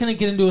 we're not going to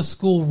get into a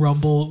school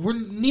rumble.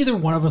 Neither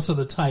one of us are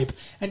the type.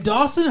 And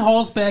Dawson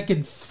hauls back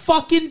and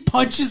fucking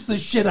punches the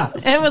shit out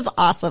of him. It was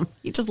awesome.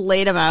 He just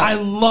laid him out. I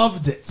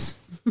loved it.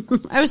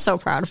 I was so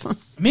proud of him.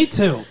 Me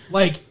too.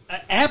 Like,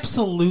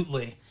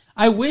 absolutely.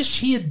 I wish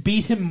he had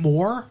beat him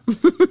more,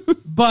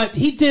 but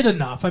he did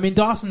enough. I mean,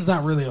 Dawson's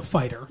not really a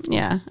fighter.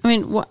 Yeah. I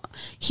mean,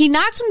 he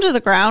knocked him to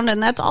the ground,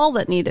 and that's all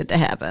that needed to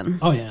happen.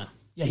 Oh, yeah.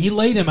 Yeah, he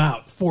laid him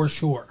out, for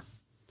sure.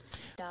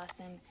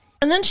 Dawson.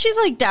 And then she's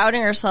like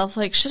doubting herself,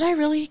 like, should I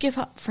really give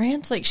up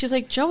France? Like, she's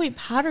like, Joey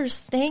Potter's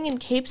staying in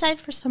Cape Side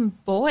for some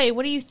boy.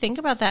 What do you think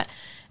about that?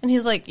 And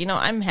he's like, you know,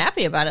 I'm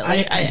happy about it.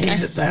 Like, I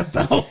hated that,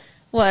 though.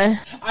 What?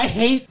 I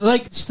hate,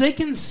 like, they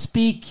can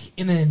speak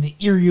in an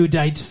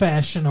erudite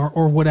fashion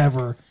or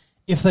whatever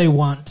if they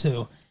want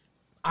to.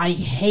 I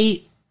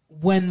hate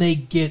when they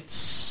get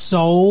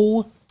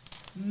so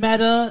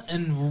meta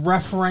and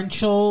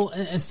referential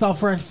and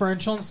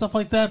self-referential and stuff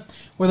like that,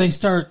 where they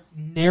start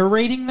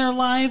narrating their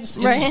lives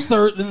in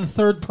the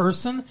third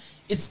person.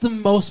 It's the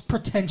most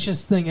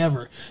pretentious thing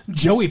ever.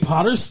 Joey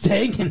Potter's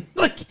staying in,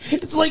 like,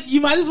 it's like you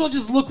might as well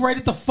just look right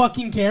at the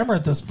fucking camera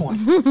at this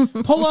point.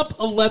 Pull up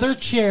a leather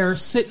chair,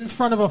 sit in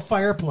front of a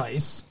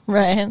fireplace,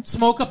 Right.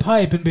 smoke a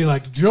pipe, and be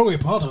like, Joey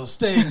Potter's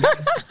staying in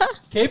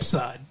Cape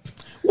Side.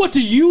 What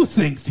do you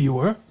think,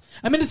 viewer?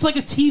 I mean, it's like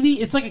a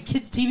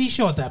kid's TV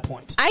show at that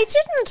point. I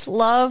didn't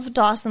love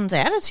Dawson's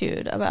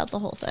attitude about the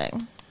whole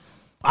thing.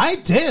 I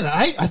did.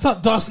 I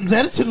thought Dawson's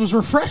attitude was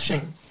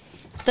refreshing.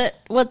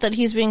 That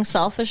he's being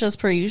selfish as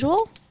per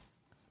usual?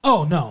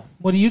 Oh, no.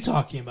 What are you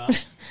talking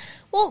about?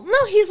 Well,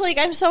 no, he's like,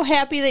 I'm so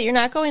happy that you're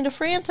not going to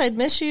France. I'd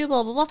miss you,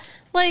 blah, blah, blah.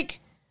 Like,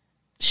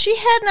 she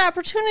had an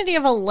opportunity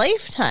of a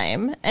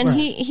lifetime, and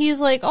Right. he's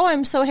like, oh,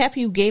 I'm so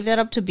happy you gave that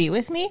up to be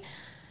with me,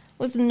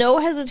 with no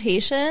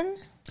hesitation.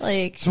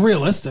 Like, It's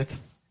realistic.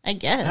 I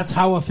guess. That's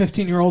how a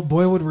 15-year-old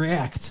boy would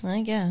react.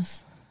 I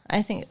guess.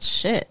 I think it's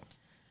shit.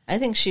 I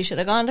think she should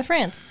have gone to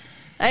France.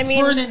 I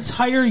mean, For an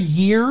entire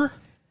year?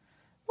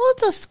 well,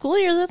 it's a school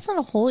year. That's not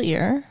a whole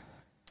year.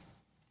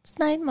 It's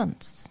 9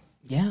 months.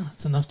 Yeah,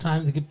 it's enough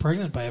time to get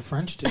pregnant by a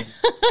French dude.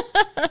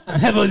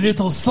 And have a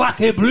little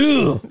sacre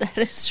bleu. That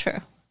is true.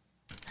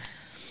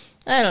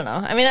 I don't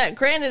know. I mean,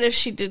 granted, if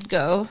she did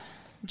go,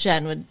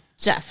 Jen would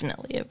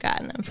definitely have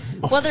gotten him.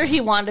 Whether he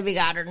wanted to be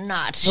got or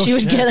not, she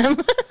would get him.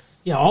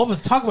 Yeah, all of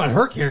us talk about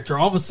her character.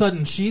 All of a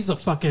sudden, she's a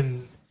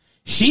fucking...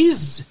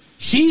 She's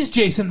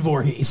Jason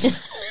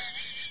Voorhees.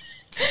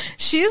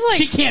 She's like...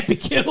 She can't be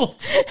killed.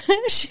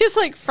 She's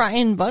like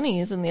frying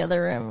bunnies in the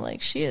other room.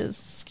 Like, she is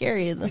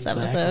scary in this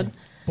episode.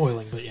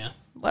 Boiling, but yeah.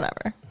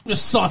 Whatever.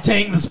 Just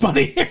sauteing this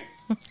bunny here.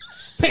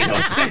 Pay no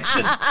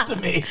attention to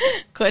me.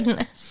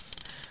 Goodness.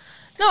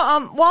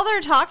 No, while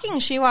they're talking,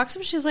 she walks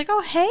up. She's like,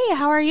 "Oh, hey,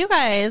 how are you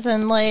guys?"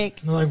 And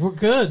like, they're like, "We're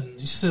good."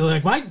 She's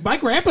like, "My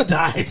grandpa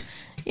died."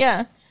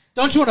 Yeah.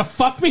 Don't you want to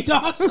fuck me,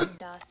 Dawson?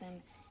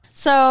 Dawson.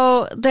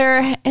 So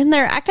they're in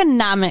their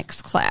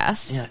economics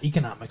class. Yeah,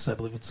 economics, I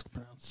believe it's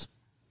pronounced.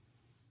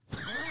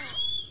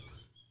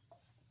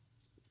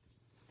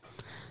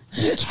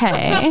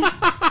 Okay.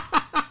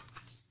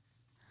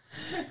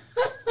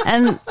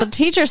 And the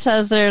teacher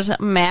says there's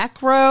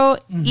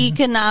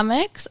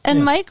macroeconomics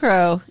and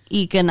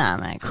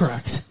microeconomics.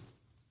 Correct.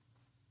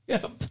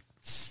 Yep.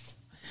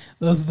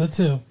 Those are the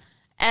two.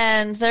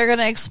 And they're going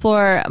to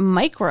explore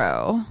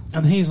micro.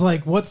 And he's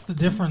like, what's the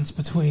difference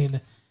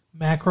between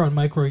macro and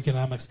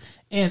microeconomics?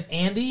 And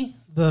Andy,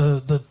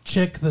 the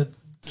chick that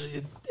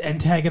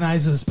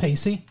antagonizes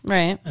Pacey,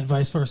 right, and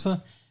vice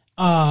versa,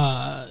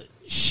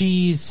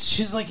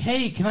 she's like,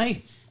 hey, can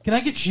I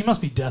get, she must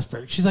be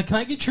desperate. She's like, can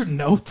I get your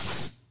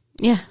notes?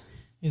 Yeah.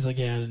 He's like,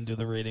 yeah, I didn't do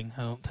the reading.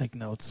 I don't take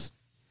notes.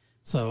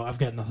 So I've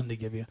got nothing to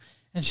give you.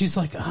 And she's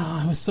like,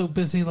 I was so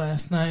busy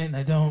last night and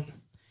I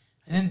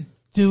didn't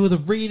do the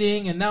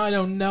reading and now I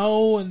don't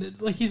know. And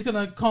like, he's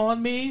going to call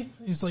on me.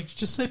 He's like,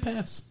 just say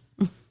pass.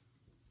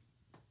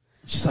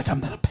 She's like, I'm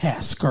not a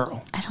pass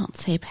girl. I don't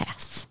say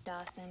pass.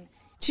 Dawson.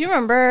 Do you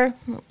remember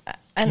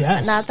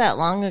Yes. not that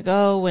long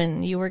ago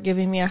when you were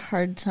giving me a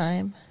hard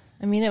time?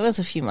 I mean, it was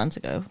a few months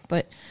ago,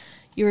 but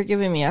you were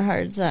giving me a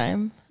hard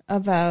time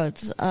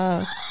about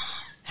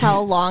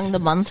how long the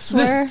months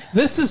were.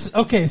 This is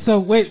okay. So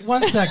wait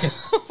 1 second.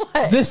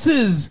 This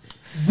is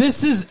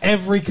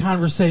every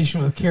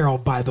conversation with Carol,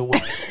 by the way,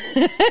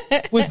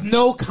 with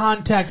no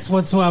context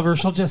whatsoever.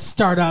 She'll just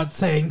start out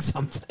saying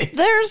something.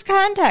 There's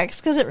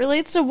context because it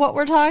relates to what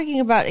we're talking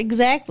about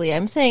exactly.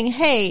 I'm saying,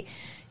 hey,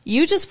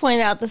 you just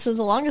pointed out this is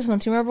the longest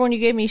month. You remember when you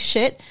gave me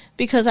shit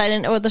because I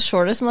didn't know what the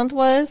shortest month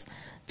was?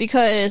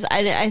 Because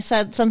I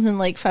said something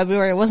like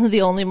February wasn't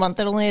the only month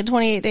that only had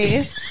 28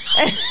 days.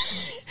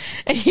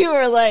 And you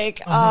were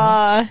like,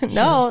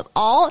 no,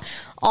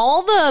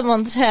 all the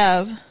months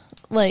have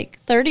like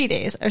 30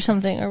 days or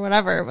something or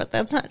whatever, but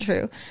that's not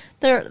true.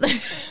 They're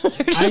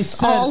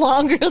just all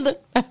longer than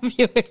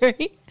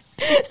February.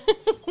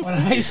 When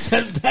I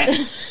said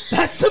that's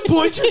the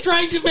point you're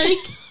trying to make?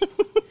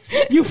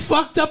 You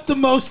fucked up the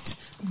most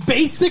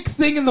basic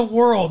thing in the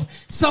world,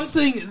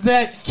 something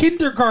that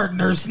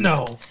kindergartners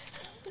know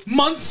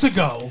months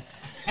ago,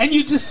 and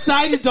you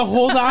decided to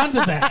hold on to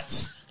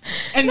that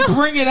and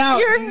bring it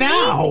out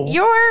now.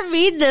 Your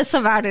meanness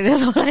about it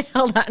is what I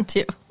held on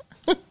to.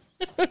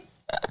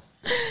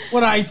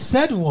 What I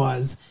said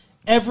was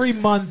every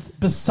month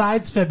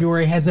besides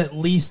February has at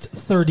least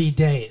 30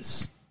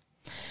 days.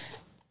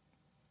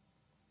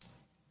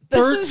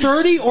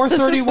 30 or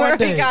 31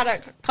 days. I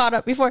got caught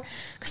up before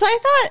because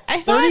I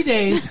thought 30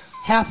 days,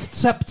 half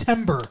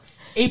September,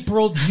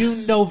 April,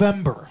 June,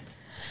 November.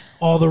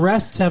 All the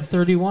rest have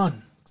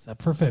 31,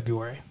 except for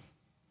February.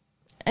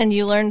 And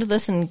you learned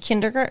this in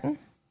kindergarten?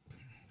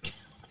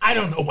 I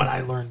don't know when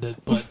I learned it,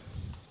 but...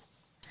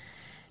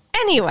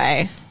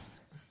 Anyway.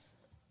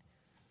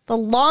 The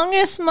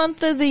longest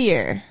month of the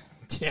year.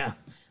 Yeah.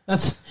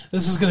 This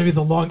is going to be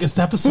the longest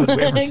episode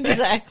we ever did.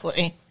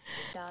 Exactly.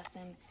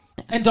 Dawson.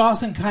 And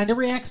Dawson kind of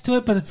reacts to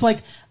it, but it's like,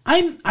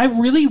 I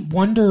really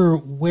wonder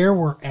where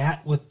we're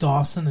at with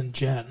Dawson and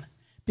Jen.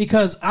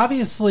 Because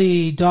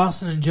obviously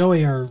Dawson and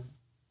Joey are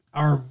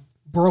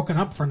broken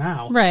up for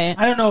now. Right.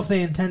 I don't know if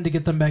they intend to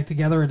get them back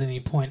together at any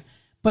point.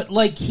 But,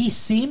 like, he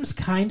seems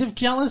kind of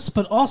jealous,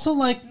 but also,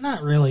 like,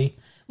 not really.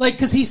 Like,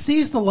 because he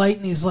sees the light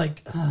and he's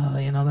like, oh,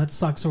 that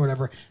sucks or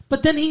whatever.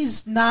 But then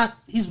he's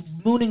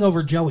mooning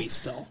over Joey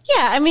still.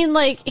 Yeah, I mean,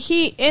 like,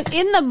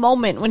 in the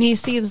moment when he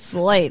sees the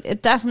light,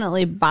 it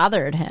definitely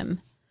bothered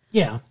him.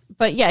 Yeah.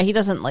 But, yeah, he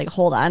doesn't, like,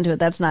 hold on to it.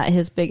 That's not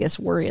his biggest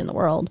worry in the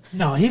world.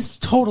 No, he's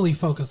totally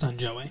focused on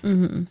Joey.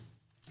 Mm-hmm.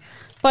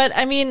 But,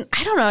 I mean,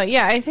 I don't know.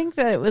 Yeah, I think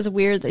that it was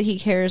weird that he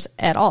cares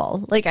at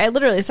all. Like, I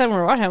literally said when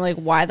we were watching, I'm like,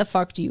 why the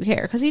fuck do you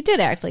care? Because he did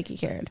act like he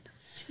cared.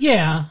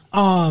 Yeah.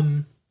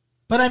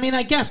 But, I mean,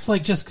 I guess,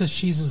 like, just because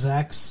she's his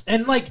ex.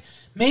 And, like,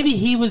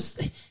 maybe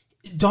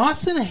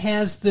Dawson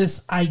has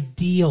this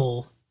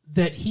ideal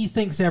that he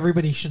thinks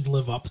everybody should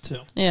live up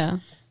to. Yeah.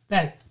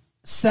 That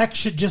sex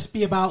should just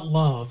be about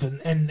love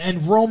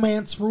and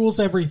romance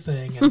rules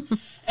everything. And,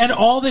 and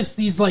all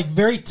these, like,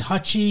 very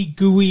touchy,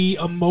 gooey,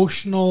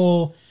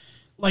 emotional...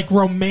 like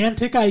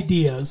romantic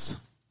ideas,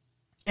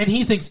 And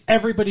he thinks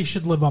everybody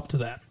should live up to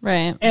that.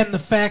 Right. And the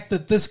fact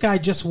that this guy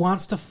just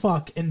wants to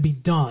fuck and be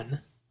done,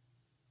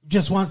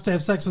 just wants to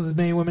have sex with as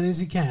many women as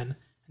he can.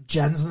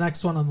 Jen's the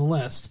next one on the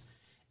list.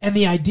 And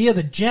the idea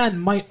that Jen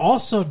might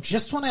also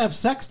just want to have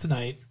sex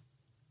tonight,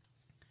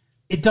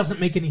 it doesn't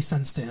make any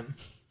sense to him.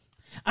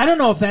 I don't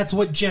know if that's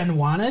what Jen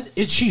wanted.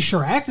 She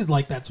sure acted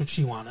like that's what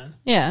she wanted.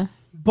 Yeah.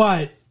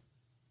 But,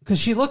 because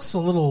she looks a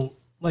little,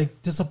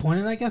 like,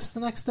 disappointed, I guess, the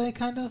next day,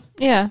 kind of.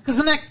 Yeah. Because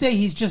the next day,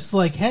 he's just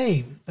like,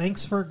 hey,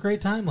 thanks for a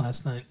great time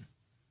last night.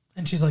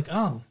 And she's like,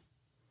 oh,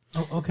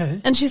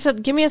 okay. And she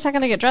said, give me a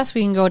second to get dressed.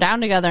 We can go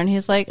down together. And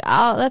he's like,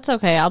 oh, that's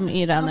okay. I'll meet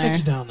you down I'll there. get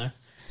you down there.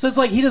 So it's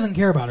like he doesn't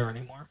care about her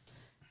anymore.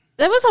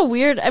 That was a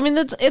weird, I mean,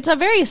 it's a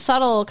very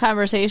subtle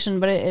conversation,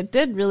 but it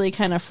did really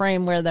kind of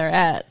frame where they're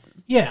at.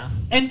 Yeah.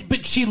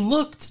 But she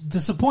looked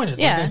disappointed, like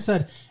Yeah. I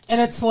said. And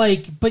it's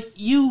like, but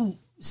you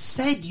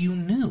said you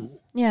knew.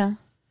 Yeah.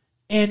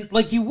 And,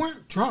 like, you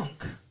weren't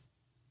drunk.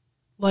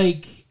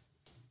 Like,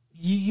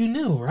 you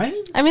knew, right?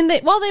 I mean,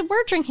 they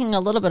were drinking a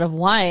little bit of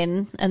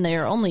wine, and they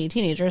were only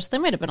teenagers. They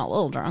might have been a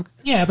little drunk.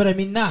 Yeah, but I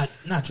mean, not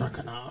drunk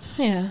enough.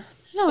 Yeah.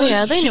 No, Like,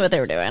 yeah, they knew what they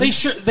were doing.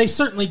 They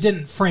certainly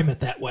didn't frame it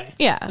that way.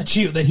 Yeah.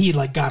 That he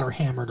like got her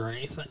hammered or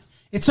anything.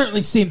 It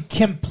certainly seemed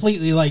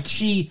completely like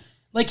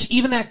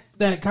even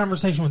that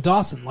conversation with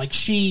Dawson, like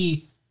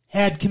she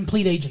had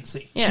complete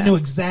agency. Yeah. She knew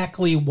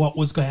exactly what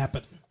was going to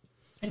happen,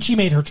 and she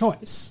made her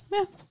choice.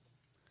 Yeah.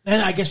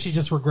 And I guess she's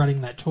just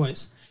regretting that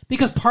choice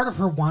because part of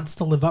her wants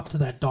to live up to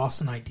that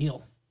Dawson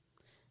ideal.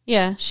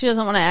 Yeah, she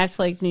doesn't want to act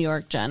like New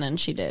York Jen, and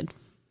she did.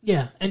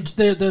 Yeah, and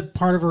the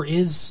part of her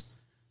is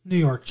New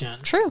York Jen.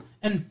 True.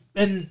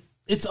 And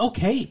it's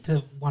okay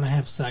to want to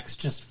have sex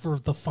just for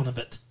the fun of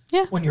it.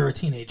 Yeah. When you're a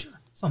teenager,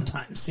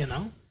 sometimes,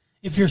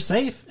 if you're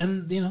safe,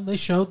 and they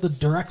showed the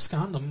Durex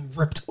condom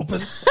ripped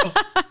open. So.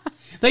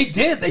 They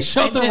did. They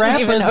showed the didn't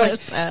wrapper. even Like,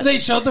 notice that. they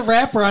showed the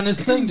wrapper on his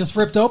thing just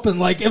ripped open.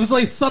 Like it was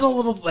like subtle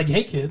little like,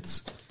 hey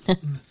kids,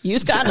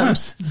 Use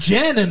condoms.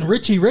 Jen and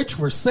Richie Rich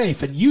were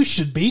safe, and you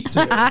should be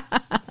too.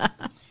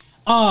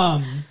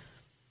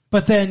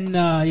 But then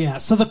yeah.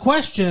 So the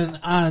question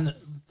on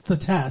the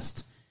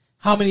test: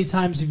 how many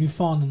times have you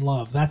fallen in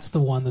love? That's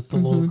the one that the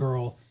little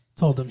girl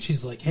told him.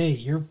 She's like, hey,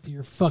 your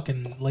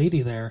fucking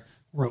lady there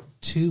wrote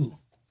 2.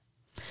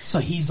 So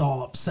he's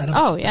all upset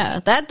about Oh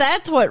yeah,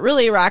 that's what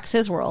really rocks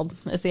his world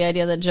is the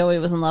idea that Joey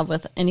was in love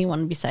with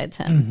anyone besides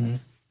him.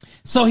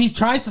 So he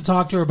tries to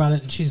talk to her about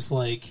it, and she's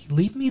like,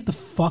 leave me the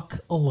fuck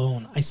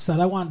alone. I said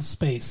I wanted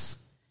space.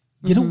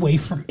 Get away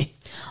from me.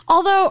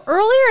 Although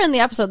earlier in the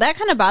episode, that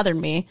kind of bothered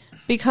me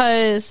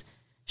because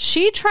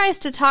she tries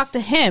to talk to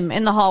him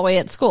in the hallway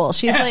at school.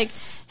 She's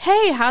Yes. like,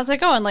 hey, how's it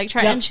going? Like,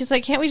 Yep. and she's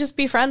like, can't we just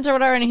be friends or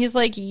whatever? And he's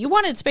like, you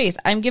wanted space.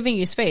 I'm giving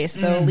you space,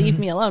 so leave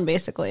me alone,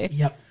 basically.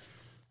 Yep.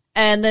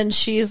 And then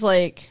she's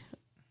like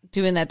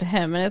doing that to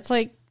him. And it's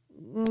like,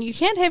 you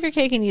can't have your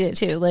cake and eat it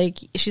too. Like,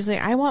 she's like,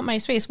 I want my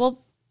space.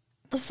 Well,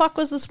 the fuck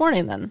was this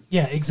morning then?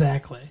 Yeah,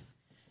 exactly.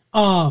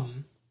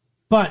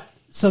 But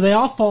so they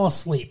all fall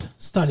asleep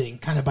studying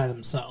kind of by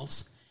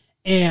themselves.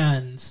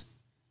 And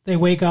they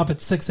wake up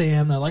at 6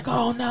 a.m. They're like,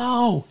 oh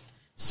no.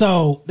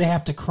 So they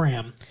have to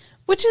cram.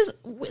 Which is,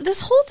 this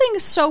whole thing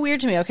is so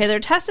weird to me. Okay, their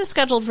test is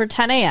scheduled for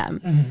 10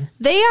 a.m.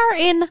 They are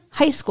in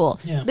high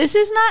school. Yeah. This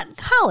is not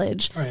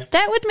college. Right.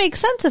 That would make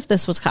sense if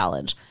this was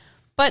college.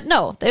 But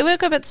no, they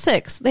wake up at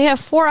 6. They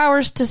have 4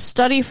 hours to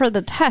study for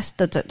the test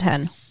that's at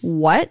 10.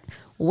 What?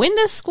 When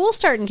does school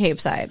start in Cape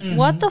Side?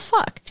 What the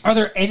fuck? Are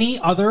there any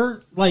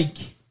other, like,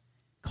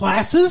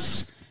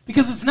 classes?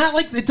 Because it's not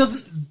like it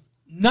doesn't...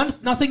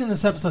 Nothing in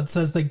this episode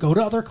says they go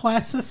to other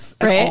classes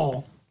at Right.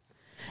 all.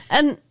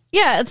 And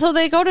yeah, and so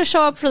they go to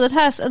show up for the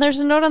test, and there's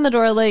a note on the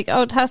door like,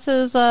 oh, test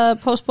is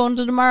postponed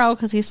to tomorrow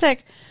because he's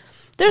sick.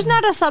 There's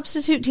not a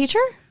substitute teacher?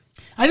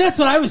 That's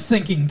what I was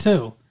thinking,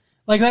 too.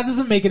 Like, that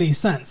doesn't make any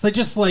sense. They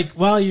just like,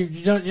 well,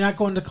 you're not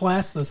going to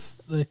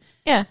class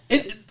Yeah.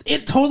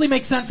 It totally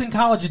makes sense in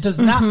college. It does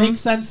not make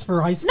sense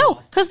for high school.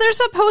 No, because they're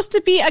supposed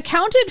to be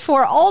accounted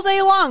for all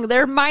day long.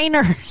 They're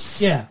minors.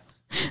 Yeah.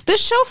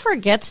 This show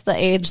forgets the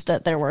age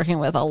that they're working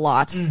with a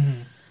lot.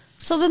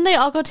 So then they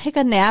all go take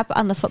a nap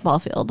on the football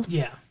field.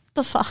 Yeah.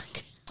 The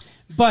fuck?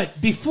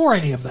 But before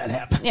any of that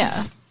happens, Yeah.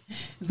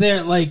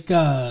 they're like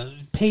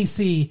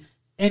Pacey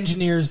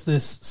engineers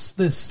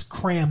this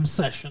cram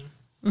session.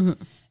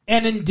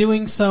 And in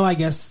doing so, I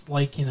guess,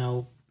 like,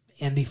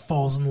 Andy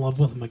falls in love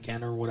with him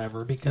again or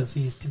whatever because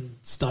he can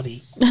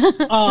study.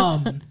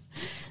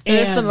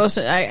 It's the most.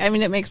 I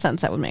mean, it makes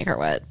sense. That would make her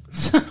wet.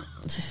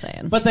 Just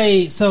saying. But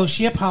so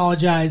she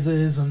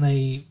apologizes and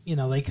they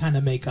kind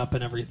of make up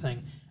and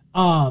everything.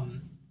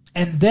 And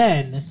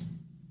then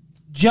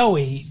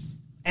Joey,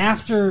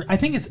 after I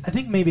think it's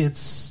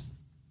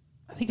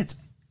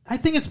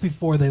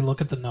before they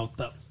look at the note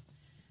though,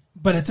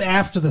 but it's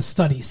after the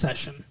study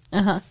session.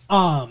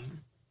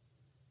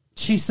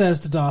 She says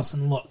to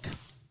Dawson, "Look,"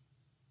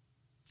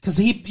 because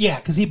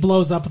he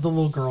blows up at the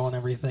little girl and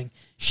everything.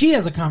 She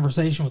has a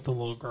conversation with the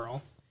little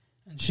girl,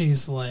 And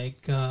she's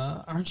like,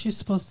 aren't you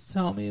supposed to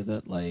tell me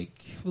that, like,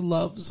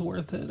 love's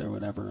worth it or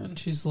whatever? And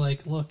she's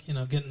like, look,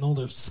 getting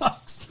older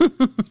sucks.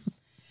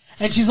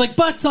 And she's like,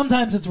 but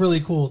sometimes it's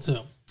really cool, too.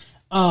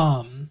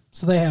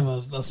 So they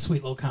have a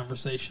sweet little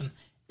conversation.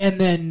 And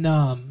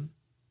then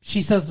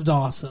she says to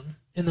Dawson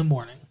in the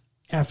morning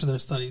after their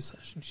study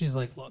session, she's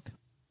like, look,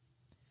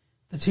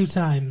 the 2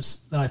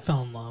 times that I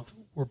fell in love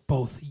were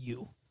both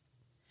you.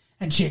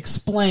 And she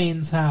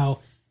explains how,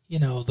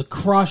 the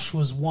crush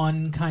was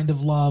one kind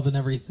of love and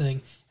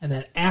everything, and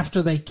then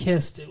after they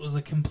kissed, it was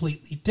a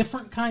completely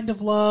different kind of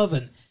love,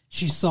 and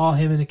she saw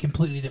him in a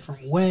completely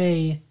different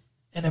way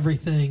and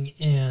everything,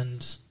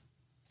 and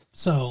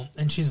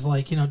she's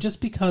like, just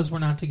because we're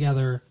not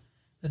together,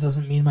 that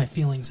doesn't mean my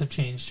feelings have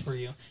changed for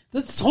you.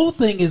 This whole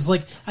thing is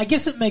like, I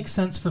guess it makes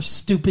sense for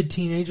stupid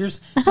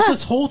teenagers, but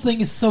this whole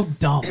thing is so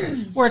dumb,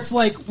 where it's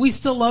like, we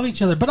still love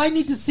each other, but I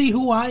need to see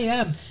who I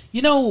am.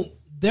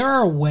 There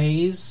are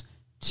ways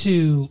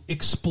to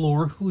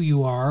explore who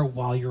you are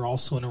while you're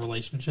also in a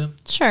relationship.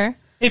 Sure.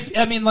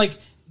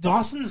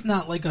 Dawson's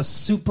not like a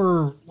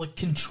super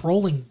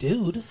controlling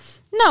dude.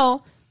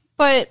 No,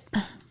 but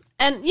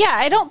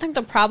I don't think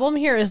the problem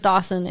here is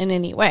Dawson in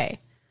any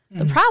way.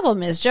 The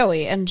problem is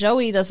Joey, and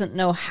Joey doesn't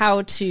know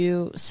how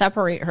to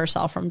separate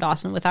herself from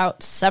Dawson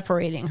without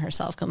separating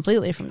herself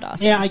completely from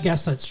Dawson. Yeah, I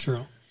guess that's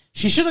true.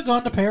 She should have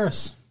gone to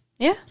Paris.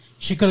 Yeah.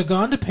 She could have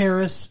gone to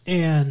Paris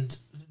and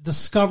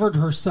discovered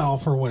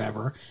herself or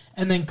whatever,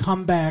 and then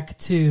come back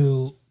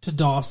to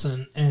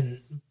Dawson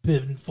and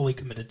been fully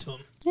committed to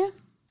him. Yeah,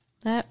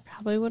 that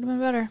probably would have been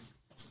better.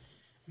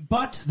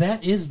 But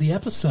that is the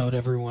episode,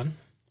 everyone.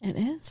 It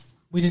is.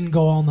 We didn't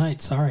go all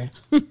night, sorry.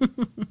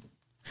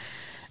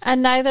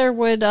 And neither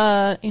would,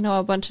 a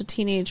bunch of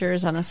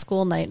teenagers on a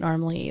school night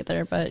normally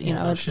either, but,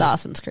 it's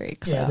Dawson's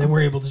Creek. So. Yeah, they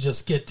were able to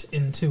just get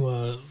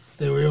into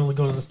they were able to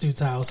go to this dude's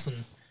house, and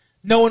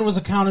no one was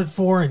accounted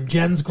for, and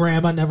Jen's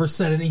grandma never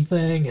said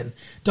anything, and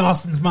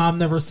Dawson's mom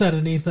never said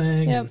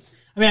anything. Yep.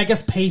 And, I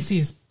guess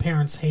Pacey's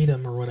parents hate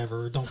him or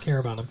whatever, or don't care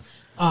about him.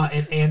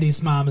 And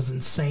Andy's mom is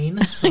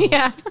insane. So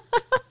Yeah. I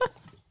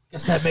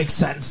guess that makes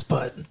sense,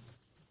 but...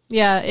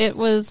 Yeah, it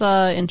was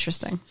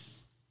interesting.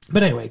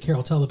 But anyway,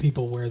 Carol, tell the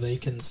people where they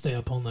can stay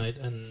up all night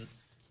and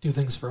do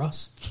things for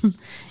us.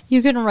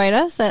 You can write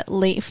us at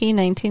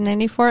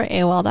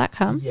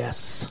latefee1994AOL.com.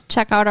 Yes.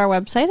 Check out our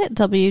website at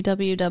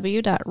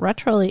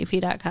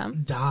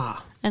www.retrolatefee.com.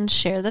 Da. And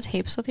share the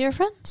tapes with your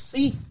friends.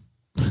 See.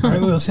 All right,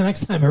 we'll see you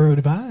next time,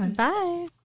 everybody. Bye. Bye.